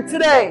someone here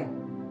today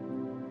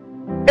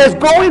is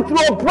going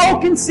through a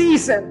broken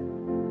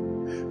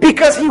season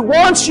because He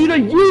wants you to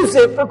use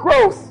it for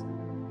growth.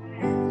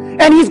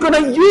 And He's going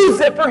to use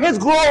it for His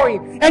glory.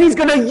 And He's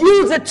going to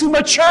use it to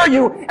mature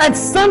you. And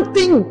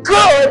something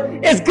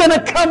good is going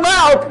to come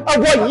out of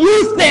what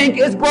you think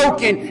is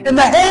broken. In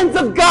the hands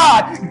of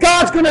God,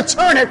 God's going to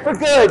turn it for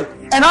good.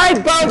 And I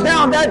bowed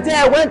down that day.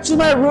 I went to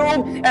my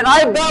room and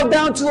I bowed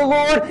down to the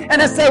Lord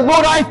and I said,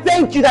 Lord, I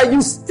thank you that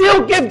you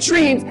still give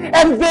dreams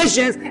and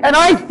visions. And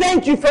I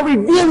thank you for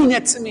revealing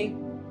it to me.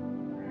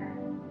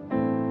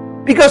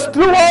 Because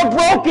through all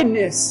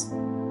brokenness,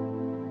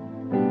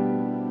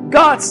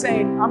 God's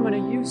saying, I'm going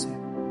to use it.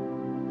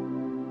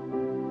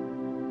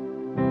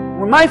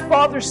 When my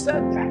Father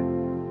said that,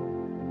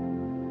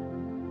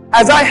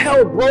 as I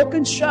held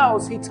broken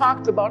shells, He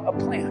talked about a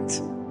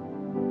plant.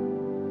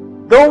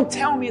 Don't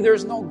tell me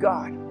there's no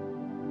God.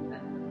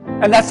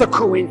 And that's a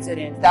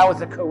coincidence. That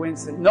was a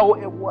coincidence. No,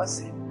 it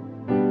wasn't.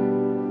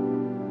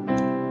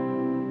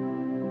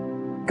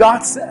 God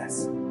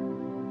says,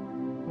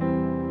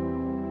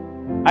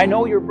 I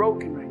know you're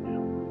broken right now.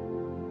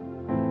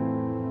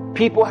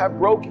 People have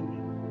broken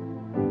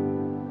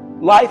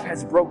you. Life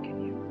has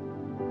broken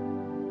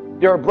you.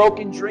 There are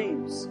broken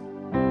dreams,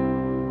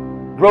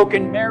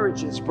 broken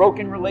marriages,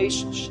 broken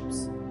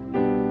relationships,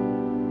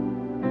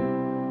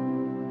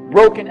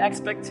 broken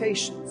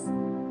expectations.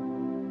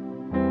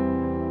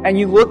 And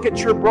you look at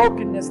your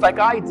brokenness like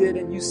I did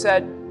and you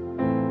said,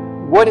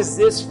 what is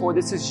this for?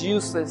 This is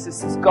useless.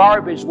 This is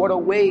garbage. What a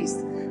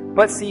waste.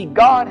 But see,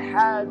 God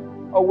had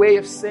a way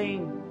of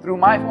saying through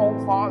my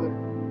own Father,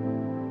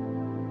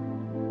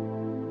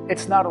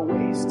 it's not a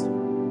waste.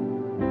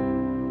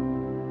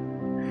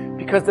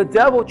 Because the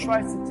devil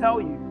tries to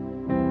tell you,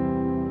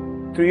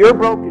 through your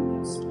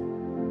brokenness,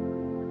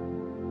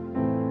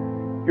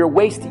 you're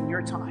wasting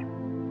your time.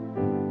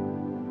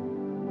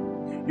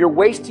 You're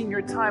wasting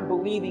your time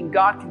believing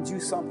God can do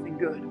something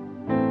good.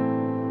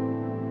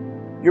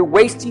 You're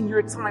wasting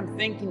your time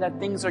thinking that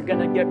things are going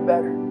to get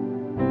better.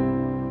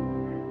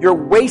 You're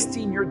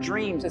wasting your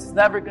dreams. It's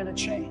never going to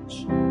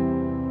change.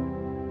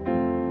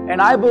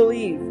 And I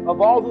believe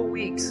of all the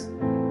weeks,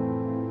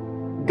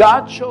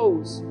 God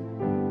chose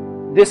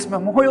this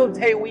Memorial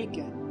Day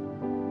weekend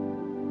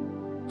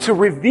to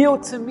reveal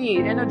to me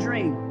in a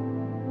dream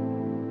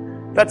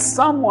that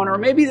someone, or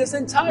maybe this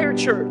entire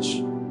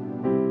church,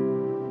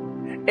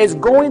 is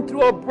going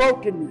through a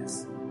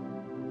brokenness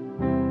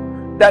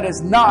that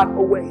is not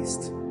a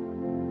waste.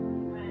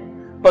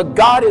 But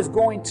God is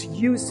going to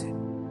use it.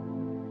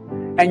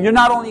 And you're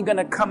not only going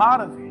to come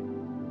out of it,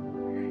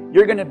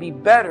 you're going to be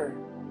better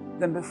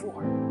than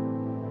before.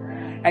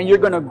 And you're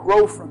going to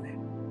grow from it.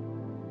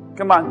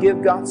 Come on,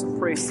 give God some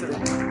praise today.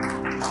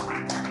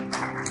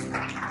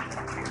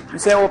 You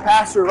say, well,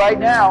 Pastor, right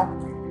now,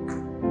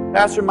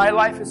 Pastor, my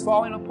life is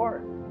falling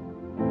apart.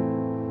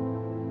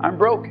 I'm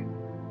broken.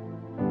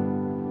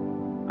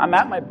 I'm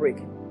at my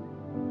breaking.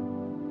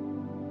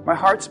 My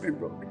heart's been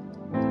broken.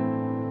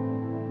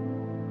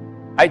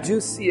 I do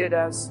see it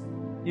as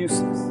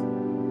useless,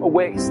 a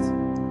waste.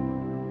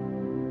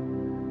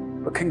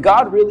 But can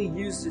God really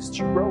use this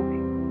to grow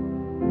me?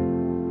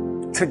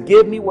 To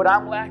give me what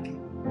I'm lacking?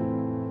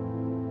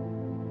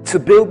 To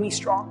build me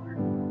stronger?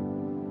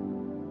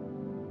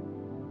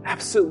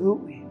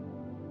 Absolutely.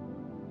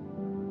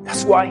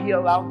 That's why He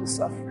allowed the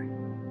suffering.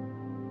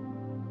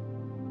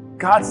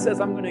 God says,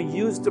 I'm going to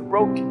use the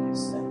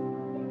brokenness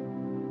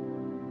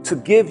to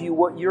give you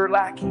what you're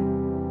lacking,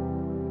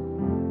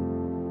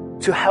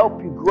 to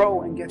help you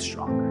grow and get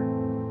stronger.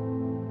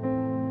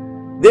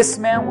 This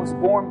man was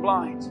born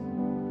blind.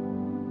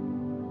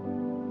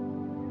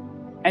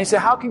 And you say,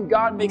 how can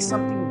God make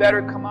something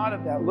better come out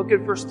of that? Look at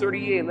verse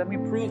 38. Let me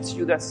prove to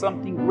you that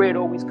something great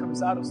always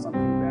comes out of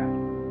something bad.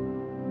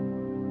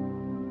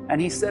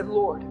 And he said,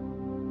 Lord,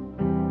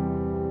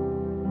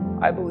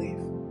 I believe.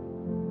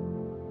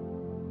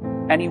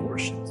 And he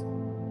worshiped.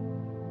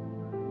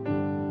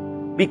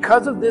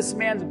 Because of this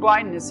man's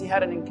blindness, he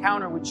had an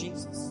encounter with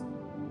Jesus.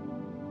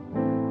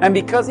 And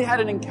because he had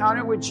an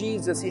encounter with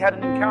Jesus, he had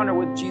an encounter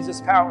with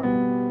Jesus' power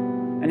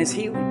and his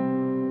healing.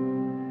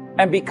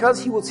 And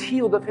because he was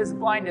healed of his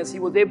blindness, he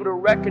was able to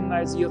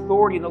recognize the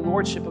authority and the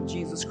lordship of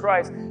Jesus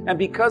Christ. And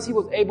because he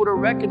was able to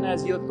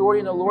recognize the authority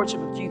and the lordship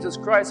of Jesus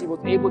Christ, he was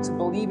able to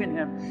believe in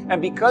him.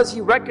 And because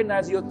he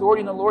recognized the authority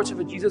and the lordship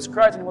of Jesus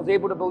Christ and was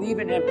able to believe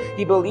in him,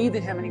 he believed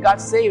in him and he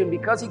got saved. And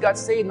because he got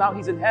saved, now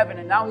he's in heaven.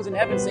 And now he's in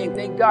heaven saying,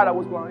 thank God I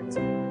was blind.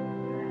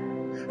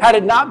 Had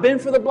it not been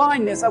for the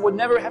blindness, I would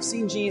never have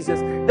seen Jesus.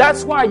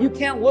 That's why you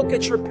can't look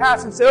at your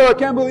past and say, oh, I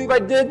can't believe I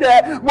did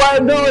that. Why,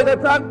 no,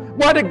 that's not,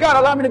 why did God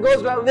allow me to go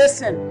through that?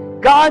 Listen,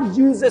 God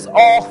uses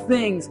all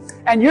things.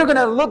 And you're going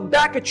to look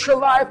back at your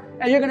life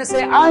and you're going to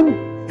say,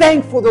 I'm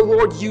thankful the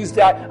Lord used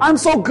that. I'm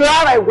so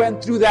glad I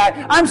went through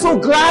that. I'm so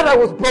glad I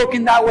was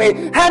broken that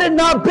way. Had it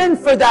not been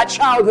for that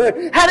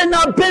childhood, had it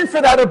not been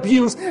for that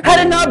abuse,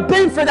 had it not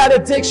been for that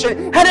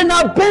addiction, had it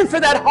not been for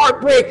that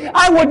heartbreak,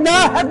 I would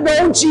not have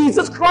known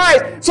Jesus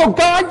Christ. So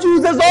God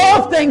uses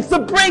all things to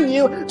bring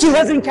you to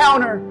His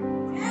encounter.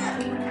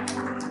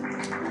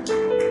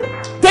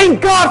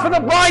 Thank God for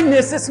the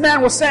blindness, this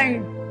man was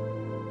saying.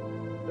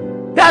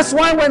 That's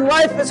why when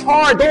life is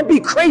hard, don't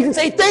be crazy and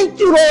say, thank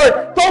you,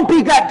 Lord. Don't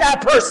be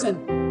that person.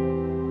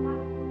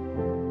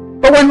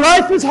 But when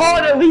life is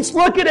hard, at least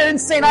look at it and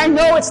say, I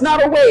know it's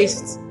not a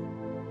waste.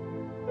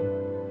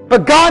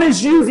 But God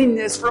is using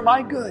this for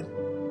my good.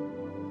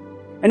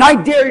 And I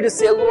dare you to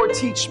say, Lord,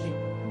 teach me.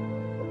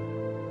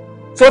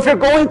 So if you're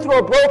going through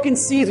a broken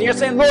season, you're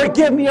saying, Lord,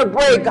 give me a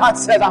break. God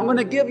says, I'm going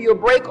to give you a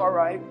break, all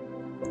right.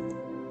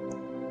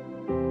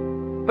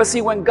 But see,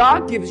 when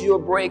God gives you a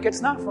break,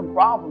 it's not from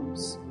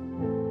problems.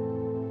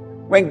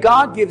 When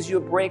God gives you a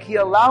break, He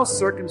allows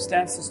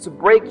circumstances to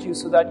break you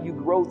so that you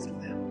grow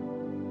through them.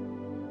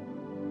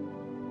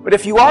 But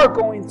if you are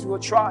going through a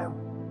trial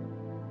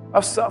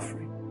of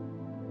suffering,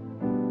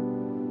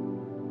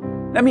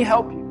 let me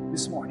help you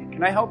this morning.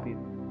 Can I help you?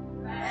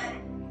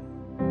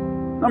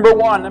 Number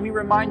one, let me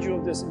remind you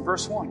of this in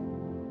verse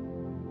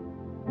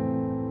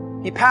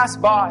 1. He passed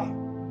by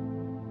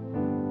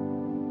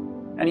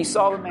and he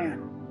saw the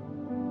man.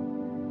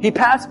 He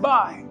passed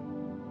by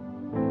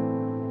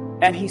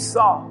and he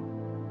saw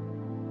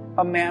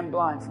a man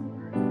blind from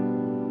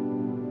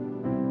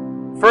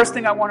birth. First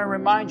thing I want to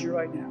remind you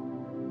right now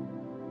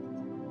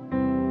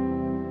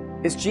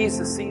is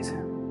Jesus sees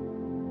him.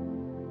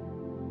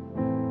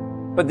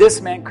 But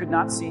this man could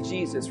not see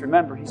Jesus.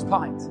 Remember, he's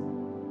blind.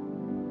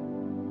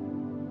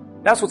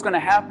 That's what's going to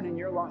happen in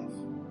your life.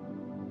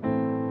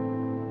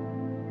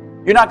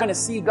 You're not going to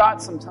see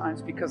God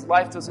sometimes because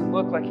life doesn't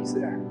look like He's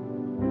there.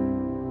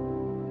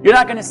 You're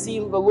not going to see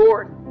the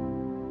Lord,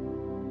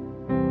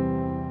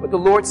 but the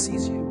Lord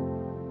sees you.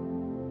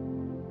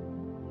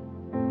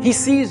 He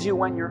sees you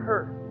when you're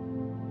hurt.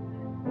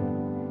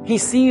 He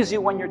sees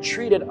you when you're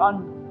treated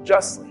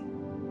unjustly.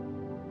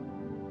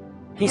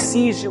 He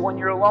sees you when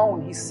you're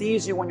alone. He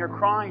sees you when you're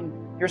crying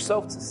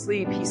yourself to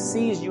sleep. He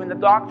sees you in the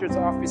doctor's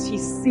office. He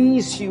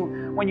sees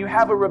you when you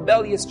have a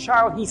rebellious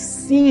child. He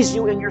sees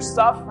you in your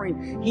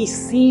suffering. He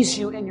sees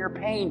you in your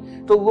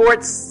pain. The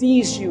Lord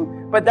sees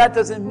you, but that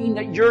doesn't mean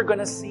that you're going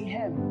to see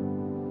Him.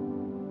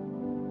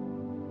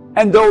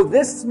 And though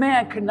this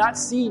man could not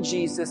see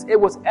Jesus, it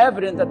was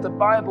evident that the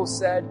Bible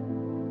said,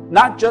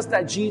 not just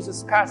that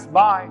Jesus passed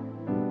by,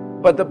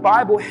 but the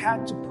Bible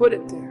had to put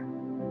it there.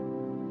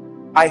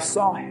 I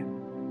saw Him.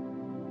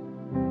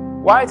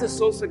 Why is it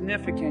so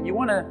significant? You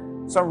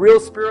want some real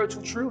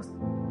spiritual truth?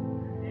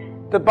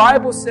 The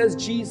Bible says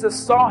Jesus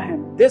saw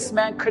Him. This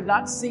man could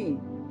not see.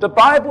 The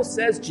Bible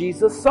says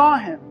Jesus saw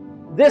Him.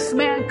 This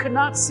man could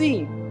not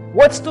see.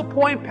 What's the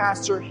point,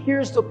 Pastor?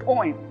 Here's the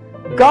point.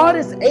 God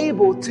is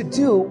able to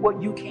do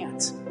what you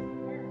can't.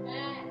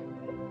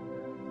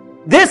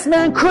 This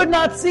man could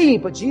not see,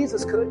 but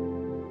Jesus could.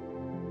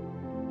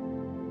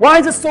 Why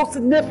is it so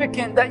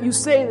significant that you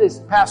say this,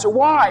 Pastor?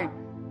 Why?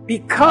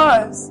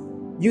 Because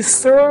you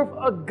serve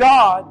a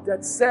God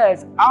that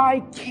says,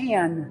 I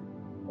can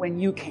when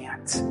you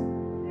can't.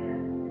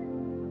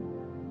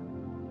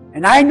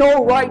 And I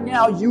know right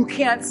now you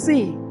can't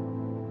see,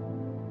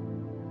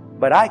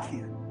 but I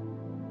can.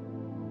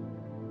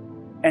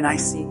 And I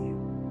see you.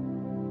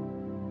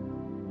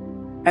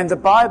 And the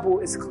Bible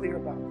is clear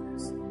about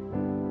this.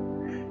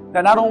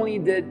 That not only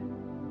did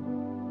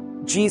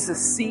Jesus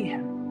see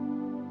Him,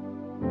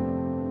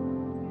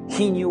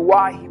 He knew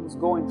why He was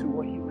going through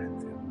what He went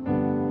through.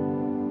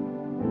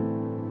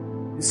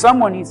 And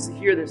someone needs to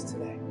hear this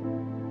today.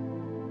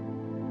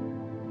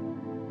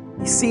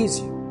 He sees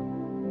you.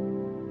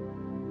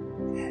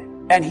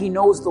 And He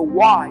knows the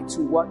why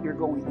to what you're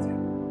going through.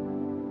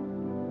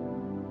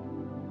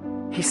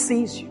 He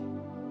sees you.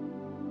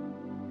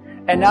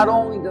 And not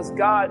only does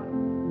God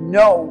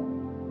know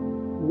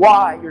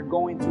why you're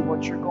going through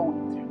what you're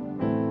going through.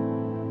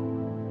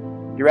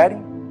 You ready?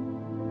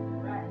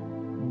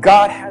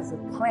 God has a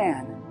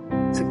plan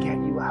to get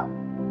you out.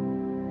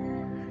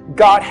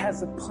 God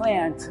has a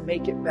plan to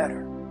make it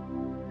better.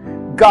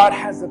 God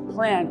has a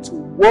plan to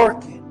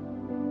work it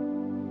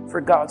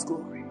for God's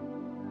glory.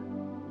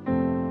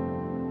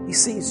 He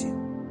sees you.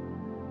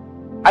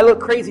 I look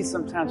crazy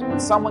sometimes when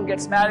someone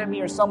gets mad at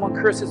me or someone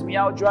curses me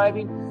out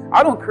driving.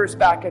 I don't curse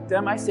back at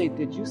them. I say,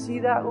 did you see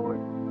that, Lord?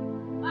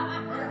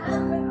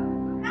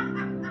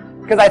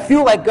 Because I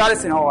feel like God is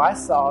saying, oh, I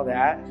saw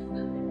that.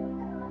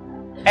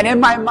 And in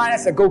my mind, I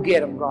said, go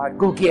get him, God.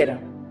 Go get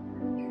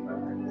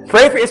him.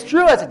 Pray for it. It's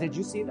true. I said, did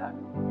you see that?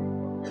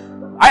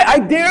 I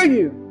dare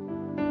you.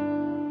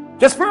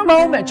 Just for a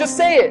moment. Just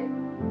say it.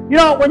 You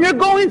know, when you're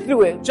going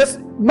through it,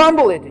 just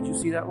mumble it. Did you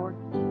see that, Lord?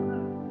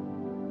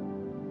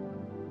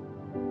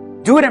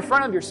 Do it in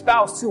front of your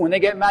spouse, too. When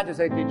they get mad, just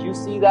say, did you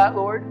see that,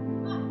 Lord?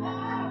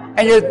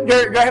 And your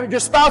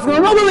spouse goes,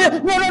 no,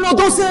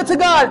 don't say it to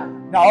God.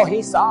 No,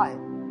 He saw it.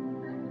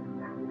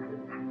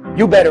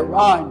 You better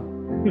run.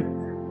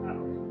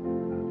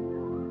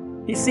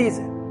 He sees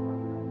it.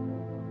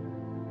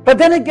 But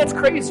then it gets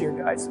crazier,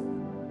 guys.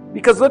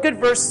 Because look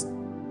at the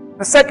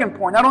second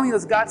point. Not only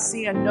does God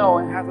see and know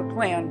and have a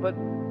plan, but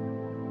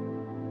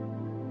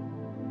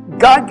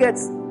God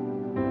gets,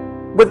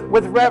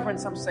 with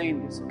reverence, I'm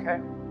saying this,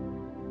 okay?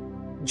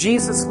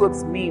 Jesus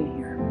looks mean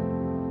here.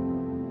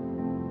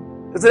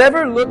 Does it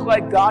ever look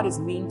like God is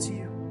mean to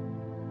you?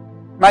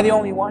 Am I the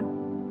only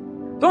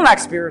one? Don't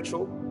act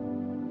spiritual.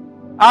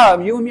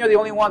 You and me are the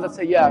only ones that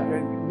say, yeah,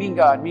 mean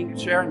God.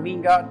 Sharon,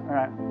 mean God. All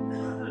right.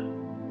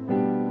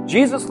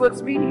 Jesus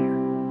looks mean here.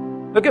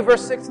 Look at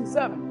verse 6 and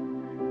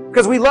 7.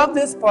 Because we love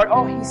this part.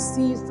 Oh, He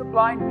sees the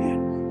blind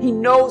man. He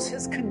knows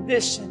his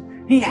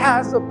condition. He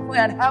has a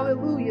plan.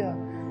 Hallelujah.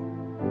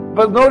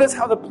 But notice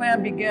how the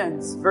plan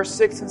begins. Verse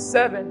 6 and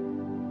 7.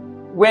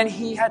 When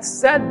He had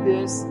said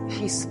this,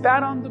 He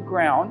spat on the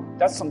ground.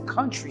 That's some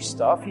country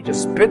stuff. He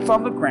just spits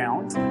on the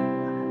ground.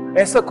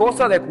 Esa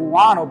cosa de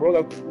cubano,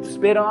 bro.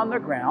 Spit on the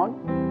ground.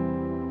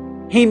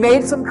 He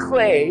made some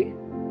clay.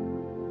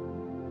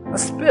 A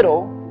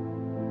spittle.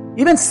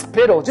 Even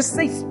spittle. Just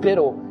say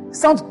spittle. It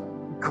sounds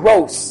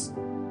gross.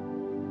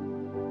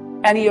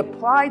 And He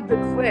applied the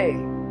clay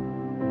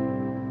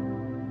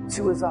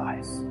to His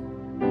eyes.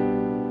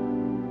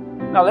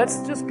 Now let's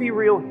just be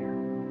real here.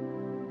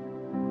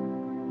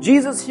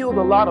 Jesus healed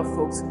a lot of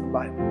folks in the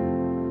Bible.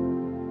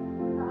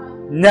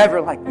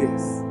 Never like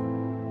this.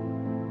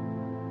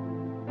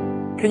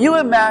 Can you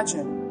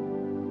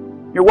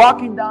imagine? You're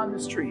walking down the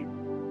street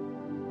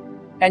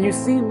and you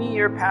see me,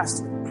 your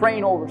pastor,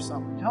 praying over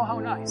someone. Oh, how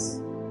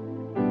nice.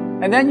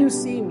 And then you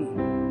see me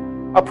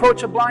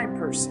approach a blind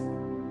person,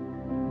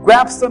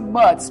 grab some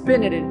mud,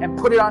 spin it in, and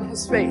put it on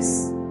his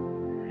face.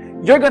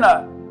 You're going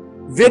to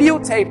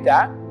videotape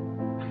that.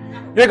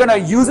 You're going to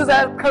use it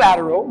as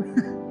collateral.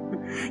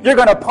 You're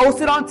going to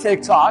post it on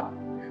TikTok.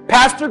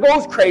 Pastor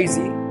goes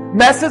crazy,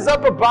 messes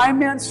up a blind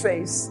man's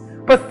face.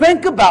 But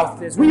think about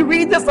this. We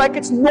read this like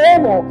it's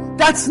normal.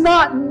 That's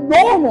not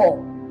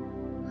normal.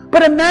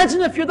 But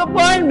imagine if you're the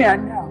blind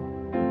man now.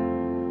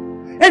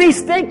 And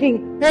he's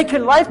thinking, man,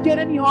 can life get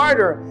any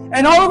harder?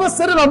 And all of a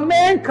sudden a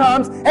man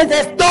comes and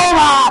says,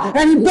 Toma!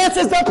 And he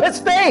messes up his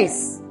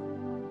face.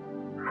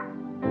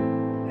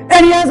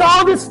 And he has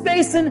all this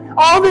face and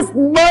all this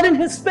mud in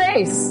his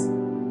face.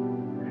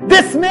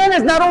 This man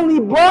is not only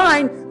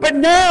blind, but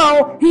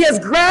now he has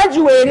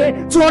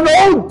graduated to an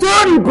old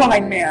dirty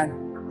blind man.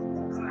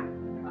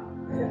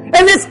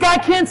 And this guy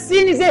can't see,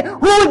 and he's saying, who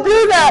would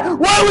do that?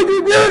 Why would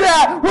you do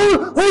that?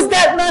 Who's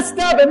that messed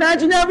up?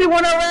 Imagine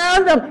everyone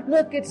around him.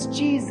 Look, it's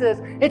Jesus.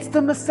 It's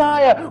the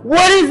Messiah.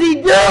 What is he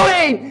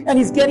doing? And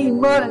he's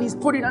getting mud and he's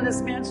putting it on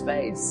this man's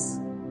face.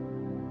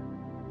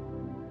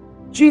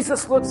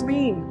 Jesus looks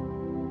mean.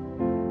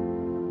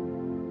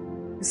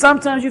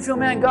 Sometimes you feel,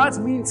 man, God's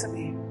mean to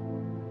me.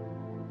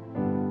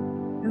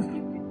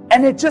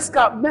 And it just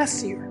got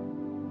messier.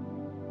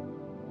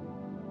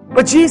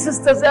 But Jesus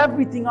does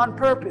everything on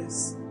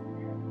purpose.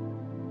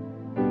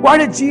 Why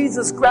did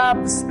Jesus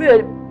grab the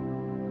spit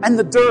and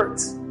the dirt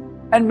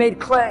and made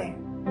clay?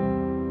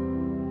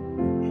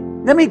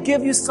 Let me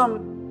give you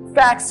some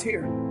facts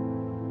here.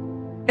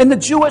 In the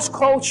Jewish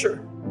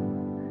culture,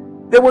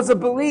 there was a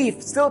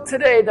belief still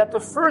today that the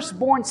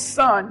firstborn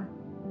son,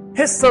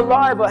 his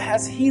saliva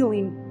has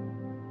healing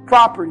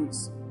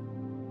properties.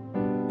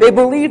 They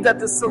believe that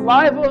the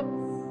saliva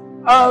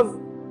of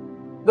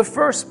the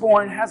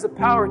firstborn has the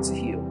power to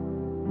heal.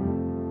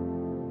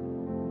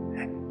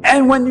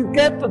 And when you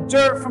get the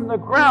dirt from the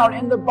ground,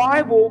 in the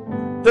Bible,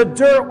 the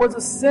dirt was a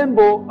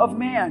symbol of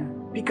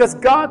man. Because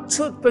God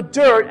took the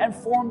dirt and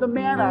formed a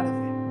man out of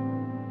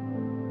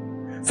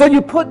it. So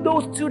you put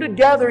those two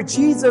together.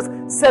 Jesus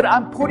said,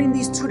 I'm putting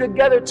these two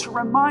together to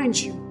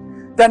remind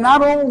you that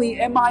not only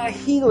am I a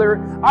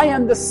healer, I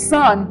am the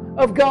Son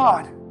of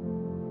God.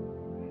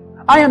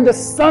 I am the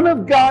Son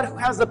of God who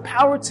has the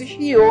power to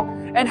heal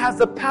and has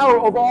the power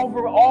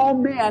over all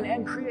man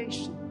and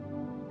creation.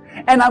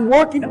 And I'm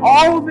working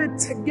all of it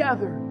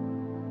together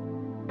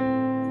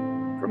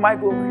for my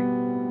glory.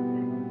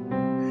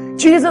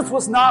 Jesus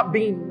was not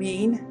being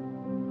mean.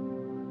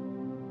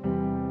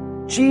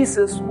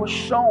 Jesus was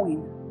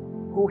showing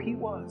who he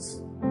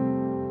was.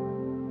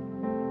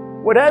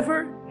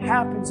 Whatever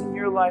happens in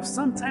your life,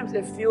 sometimes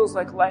it feels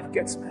like life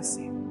gets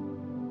messy.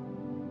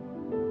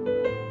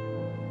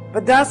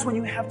 But that's when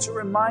you have to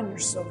remind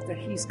yourself that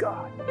he's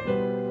God.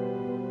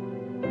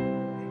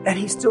 And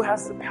he still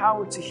has the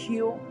power to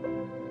heal,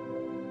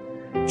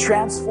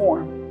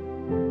 transform,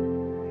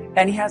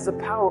 and he has the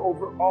power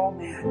over all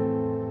man.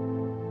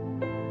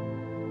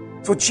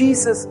 So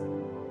Jesus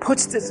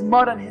puts this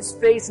mud on his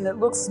face and it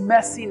looks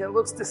messy and it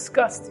looks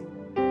disgusting.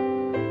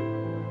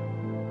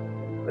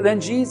 But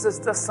then Jesus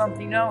does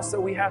something else that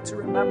we have to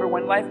remember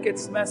when life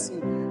gets messy.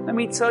 Let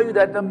me tell you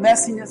that the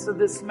messiness of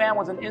this man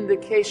was an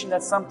indication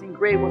that something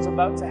great was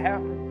about to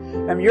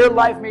happen. And your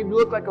life may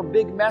look like a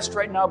big mess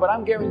right now, but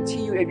I'm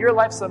guarantee you, if your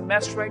life's a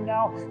mess right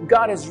now,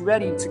 God is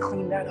ready to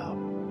clean that up.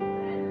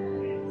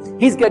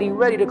 He's getting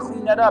ready to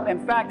clean that up. In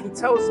fact, he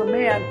tells the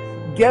man,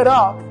 get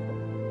up,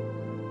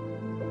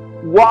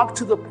 walk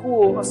to the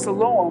pool of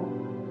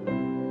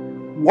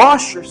Siloam,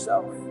 wash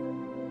yourself.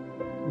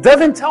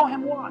 Doesn't tell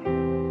him why.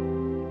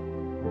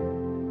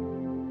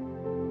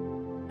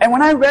 And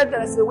when I read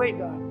that, I said, wait,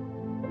 God,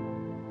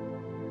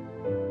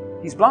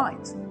 he's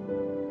blind.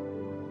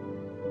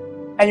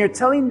 And you're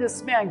telling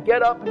this man,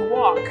 get up and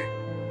walk,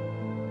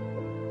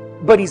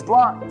 but he's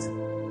blind.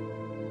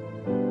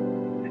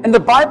 And the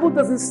Bible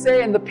doesn't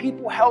say, and the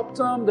people helped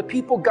him, the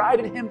people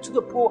guided him to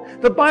the pool.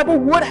 The Bible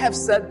would have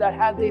said that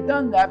had they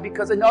done that,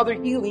 because in other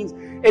healings,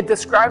 it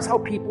describes how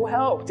people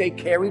helped. They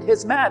carried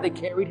his mat, they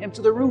carried him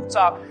to the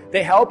rooftop,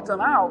 they helped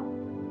him out.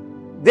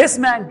 This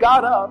man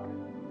got up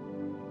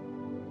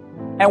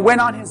and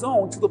went on his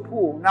own to the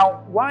pool.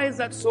 Now, why is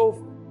that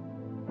so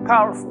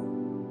powerful?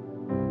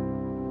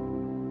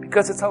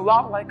 Because it's a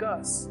lot like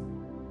us.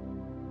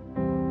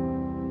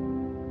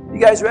 You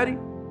guys ready?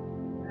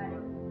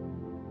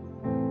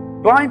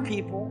 Blind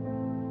people.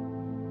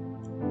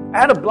 I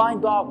had a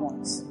blind dog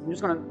once. I'm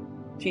just going to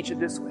teach it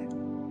this way.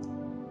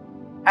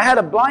 I had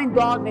a blind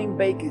dog named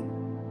Bacon.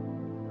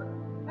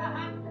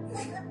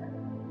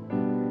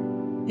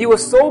 He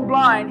was so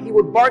blind, he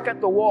would bark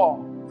at the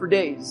wall for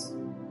days.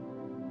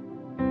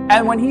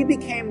 And when he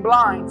became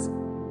blind,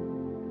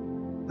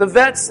 the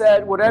vet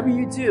said, whatever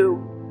you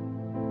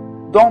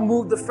do, don't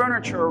move the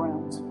furniture around.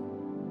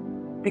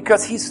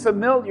 Because he's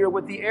familiar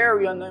with the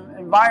area and the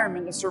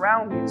environment, the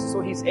surroundings.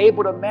 So he's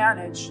able to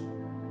manage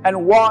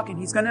and walk, and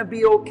he's going to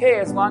be okay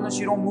as long as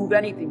you don't move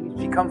anything.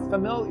 He's become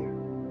familiar.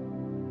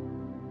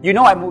 You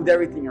know I moved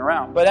everything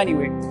around. But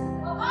anyway.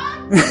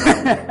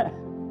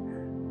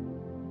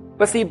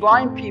 But see,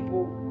 blind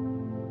people,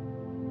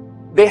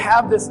 they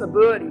have this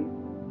ability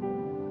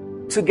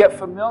to get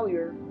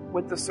familiar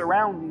with the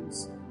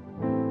surroundings.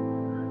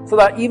 So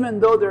that even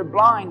though they're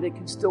blind, they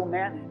can still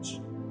manage.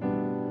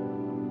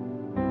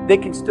 They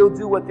can still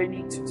do what they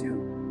need to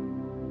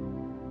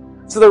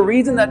do. So the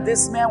reason that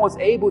this man was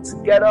able to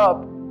get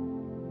up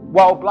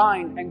while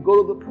blind and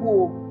go to the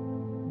pool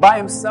by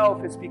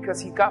himself, it's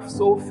because he got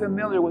so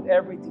familiar with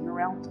everything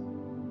around him.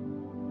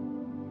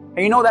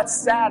 And you know, that's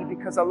sad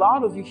because a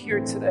lot of you here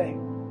today,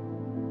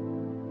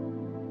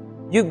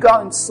 you've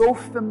gotten so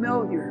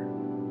familiar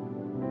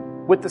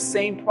with the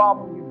same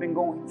problem you've been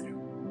going through.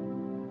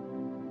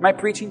 Am I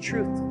preaching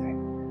truth today?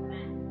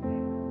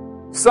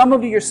 Some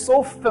of you are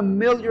so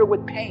familiar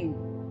with pain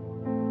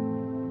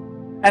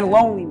and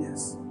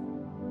loneliness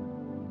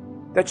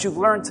that you've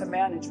learned to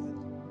manage with.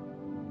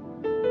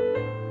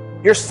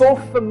 You're so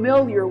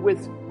familiar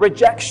with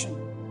rejection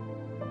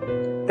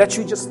that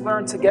you just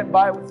learn to get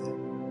by with it.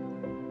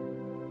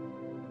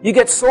 You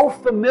get so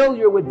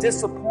familiar with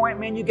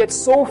disappointment. You get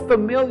so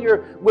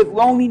familiar with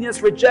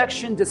loneliness,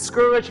 rejection,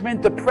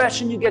 discouragement,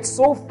 depression. You get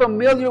so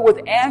familiar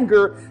with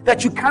anger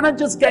that you kind of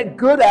just get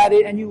good at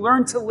it and you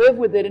learn to live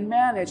with it and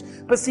manage.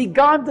 But see,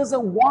 God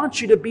doesn't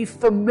want you to be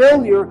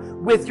familiar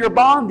with your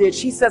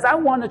bondage. He says, I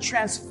want to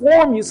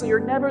transform you so you're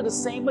never the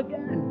same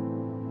again.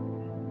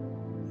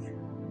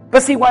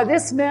 But see, while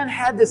this man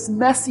had this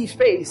messy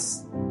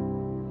face,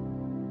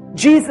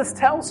 Jesus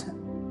tells him,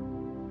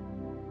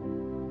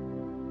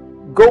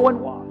 go and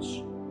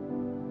wash.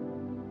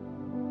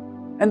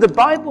 And the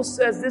Bible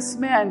says this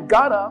man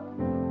got up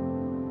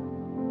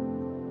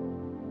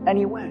and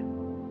he went.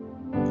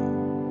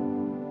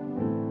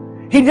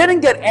 He didn't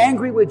get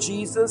angry with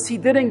Jesus. He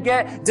didn't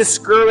get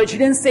discouraged. He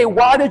didn't say,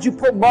 why did you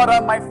put mud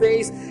on my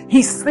face?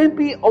 He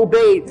simply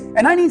obeyed.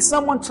 And I need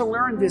someone to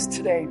learn this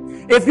today.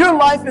 If your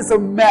life is a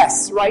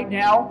mess right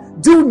now,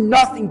 do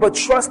nothing but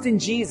trust in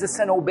Jesus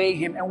and obey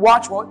him and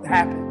watch what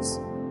happens.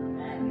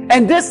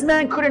 And this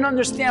man couldn't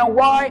understand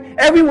why.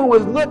 Everyone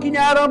was looking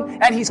at him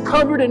and he's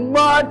covered in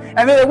mud.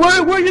 And they're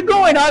like, where are you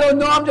going? I don't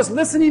know. I'm just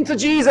listening to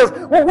Jesus.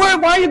 Well, why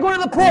are you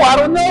going to the pool? I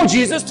don't know.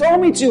 Jesus told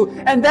me to.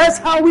 And that's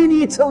how we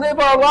need to live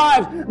our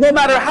lives. No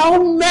matter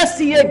how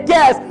messy it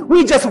gets,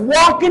 we just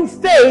walk in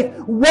faith,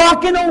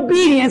 walk in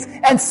obedience,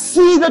 and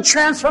see the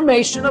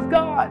transformation of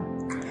God.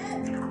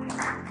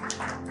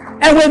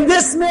 And when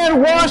this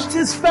man washed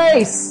his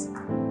face,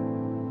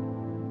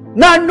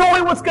 not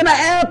knowing what's going to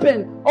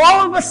happen,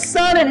 all of a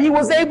sudden he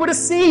was able to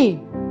see.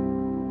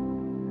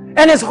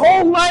 And his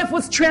whole life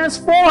was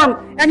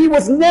transformed and he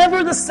was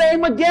never the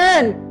same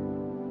again.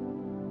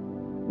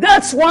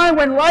 That's why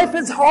when life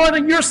is hard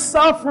and you're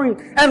suffering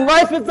and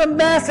life is a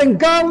mess and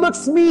God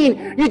looks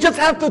mean, you just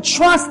have to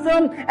trust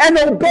him and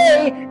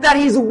obey that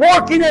he's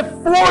working it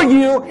for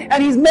you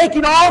and he's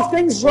making all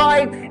things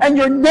right and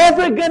you're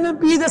never going to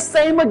be the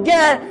same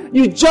again.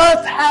 You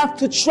just have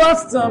to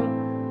trust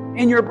him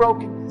in your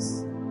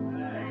brokenness.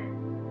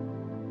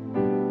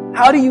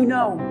 How do you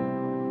know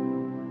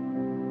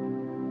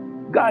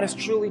God has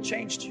truly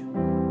changed you?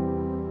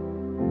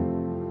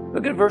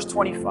 Look at verse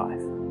 25.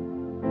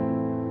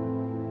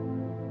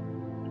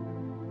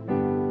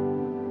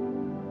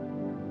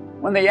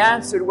 When they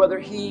answered whether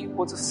he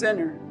was a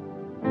sinner,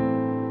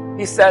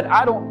 he said,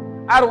 I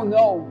don't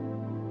know.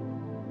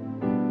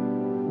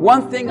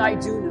 One thing I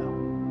do know,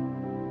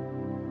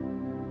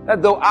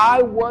 that though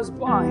I was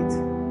blind,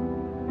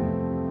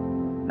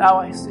 now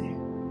I see.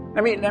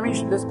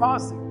 Let's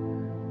pause there.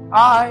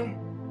 I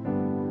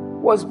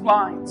was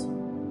blind,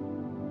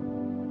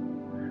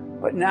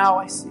 but now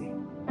I see.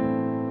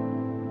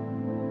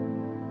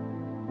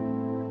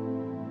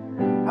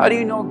 How do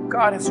you know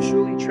God has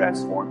truly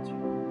transformed you?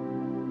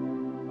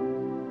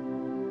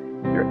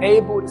 You're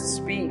able to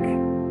speak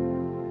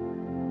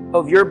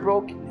of your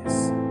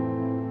brokenness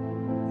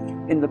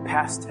in the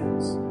past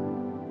tense.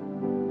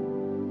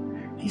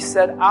 He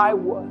said, I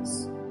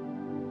was.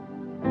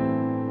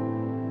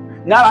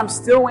 Not I'm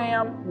still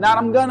am, not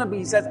I'm gonna be.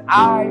 He says,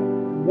 I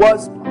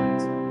was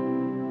blind,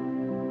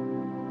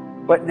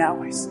 but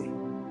now I see.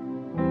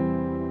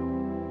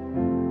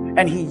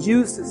 And he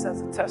used this as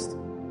a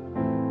testimony.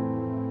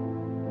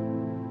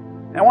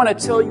 And I want to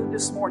tell you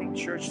this morning,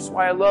 church, this is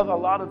why I love a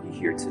lot of you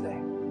here today.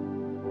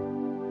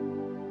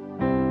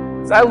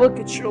 As I look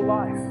at your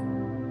life,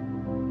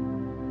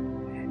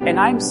 and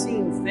I'm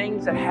seeing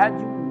things that had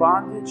you in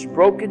bondage,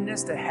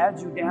 brokenness that had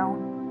you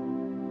down,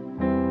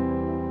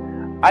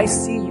 I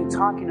see you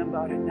talking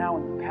about it now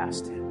in the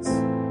past tense.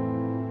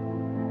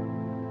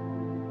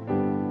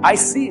 I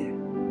see it.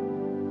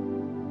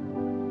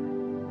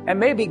 And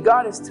maybe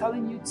God is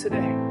telling you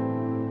today,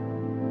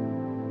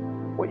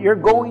 what you're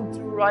going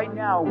through right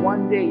now,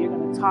 one day you're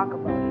going to talk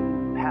about it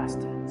in the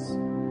past tense.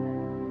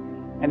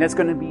 And it's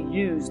going to be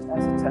used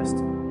as a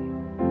testimony.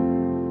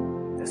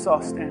 Let's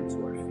all stand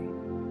to our feet.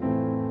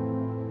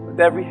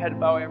 With every head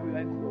bowed, every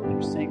eye closed,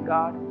 you're saying,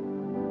 God,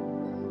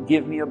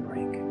 give me a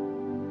break.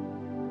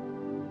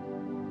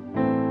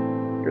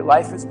 Your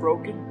life is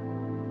broken.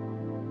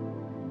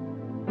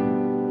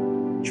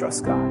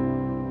 Trust God.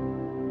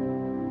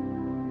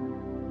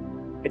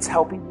 It's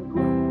helping you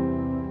grow.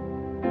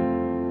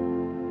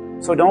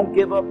 So don't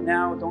give up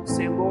now. Don't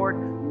say, Lord,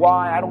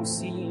 why? I don't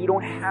see you. You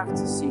don't have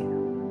to see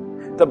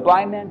him. The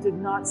blind man did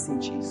not see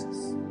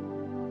Jesus.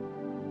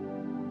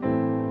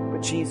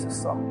 But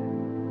Jesus saw him.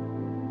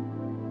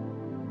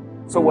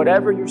 So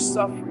whatever you're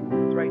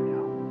suffering with right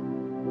now,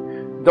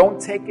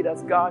 don't take it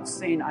as God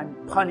saying, I'm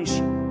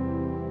punishing you.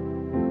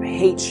 I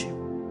hate you.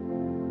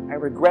 I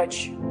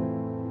regret you.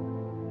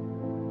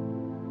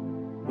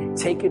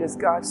 Take it as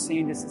God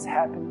saying this is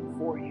happening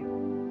for you.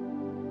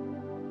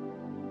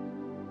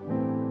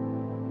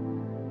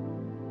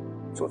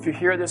 So if you're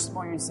here this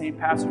morning and saying,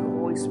 Pastor, the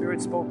Holy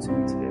Spirit spoke to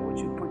me today, would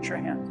you put your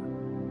hands up?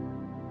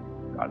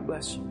 God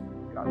bless you.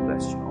 God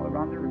bless you all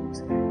around the room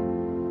today.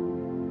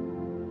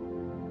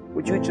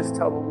 Would you just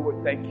tell the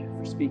Lord, thank you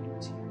for speaking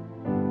to you?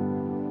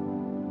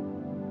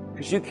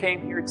 Because you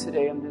came here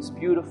today on this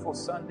beautiful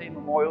Sunday,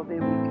 Memorial Day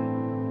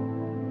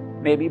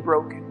weekend, maybe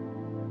broken.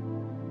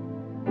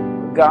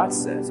 But God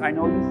says, I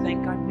know you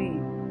think I'm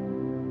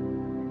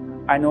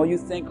mean. I know you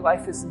think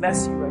life is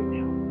messy right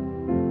now.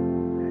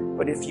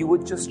 But if you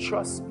would just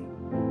trust me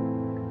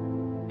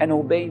and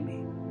obey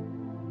me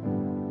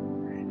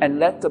and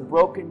let the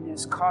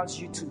brokenness cause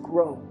you to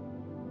grow,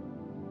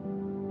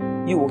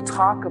 you will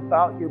talk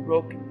about your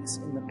brokenness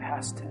in the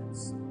past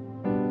tense.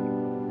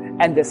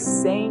 And the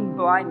same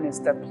blindness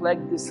that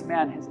plagued this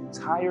man his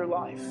entire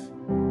life,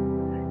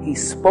 he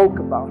spoke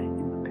about it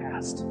in the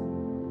past.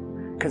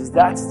 Because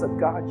that's the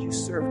God you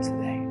serve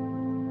today.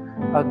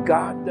 A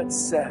God that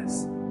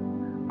says,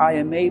 I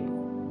am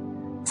able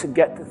to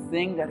get the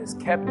thing that has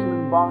kept you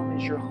in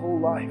bondage your whole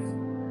life.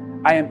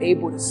 I am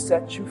able to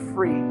set you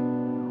free,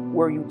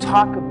 where you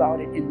talk about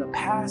it in the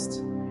past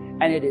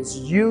and it is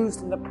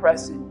used in the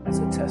present as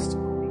a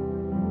testimony.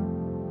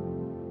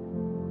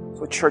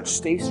 So church,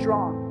 stay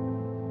strong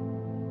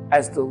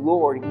as the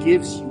Lord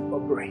gives you a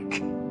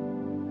break.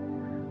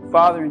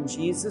 Father, in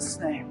Jesus'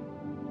 name,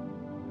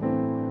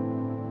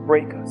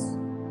 break us,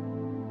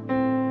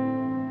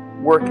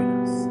 work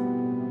in us.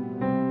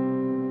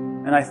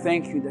 And I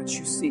thank you that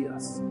you see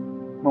us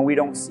when we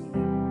don't see you.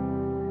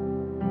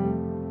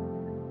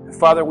 And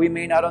Father, we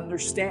may not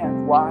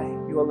understand why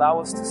you allow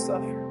us to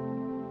suffer,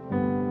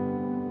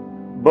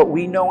 but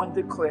we know and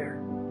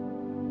declare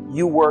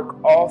you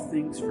work all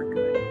things for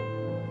good.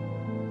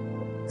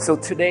 So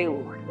today,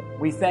 Lord,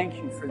 we thank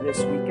you for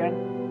this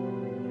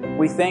weekend.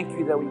 We thank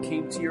you that we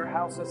came to your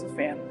house as a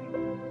family.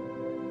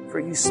 For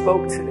you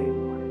spoke today,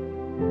 Lord,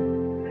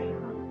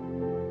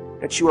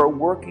 that you are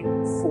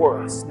working for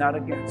us, not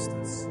against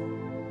us.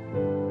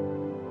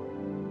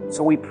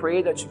 So we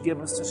pray that you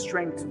give us the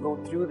strength to go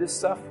through this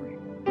suffering,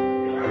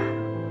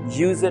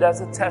 use it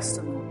as a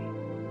testimony,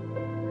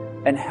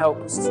 and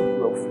help us to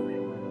grow from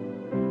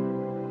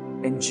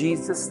it. In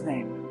Jesus'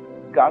 name,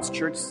 God's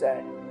church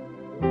said,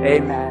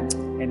 amen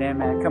and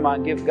amen. Come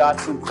on, give God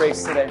some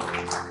praise today.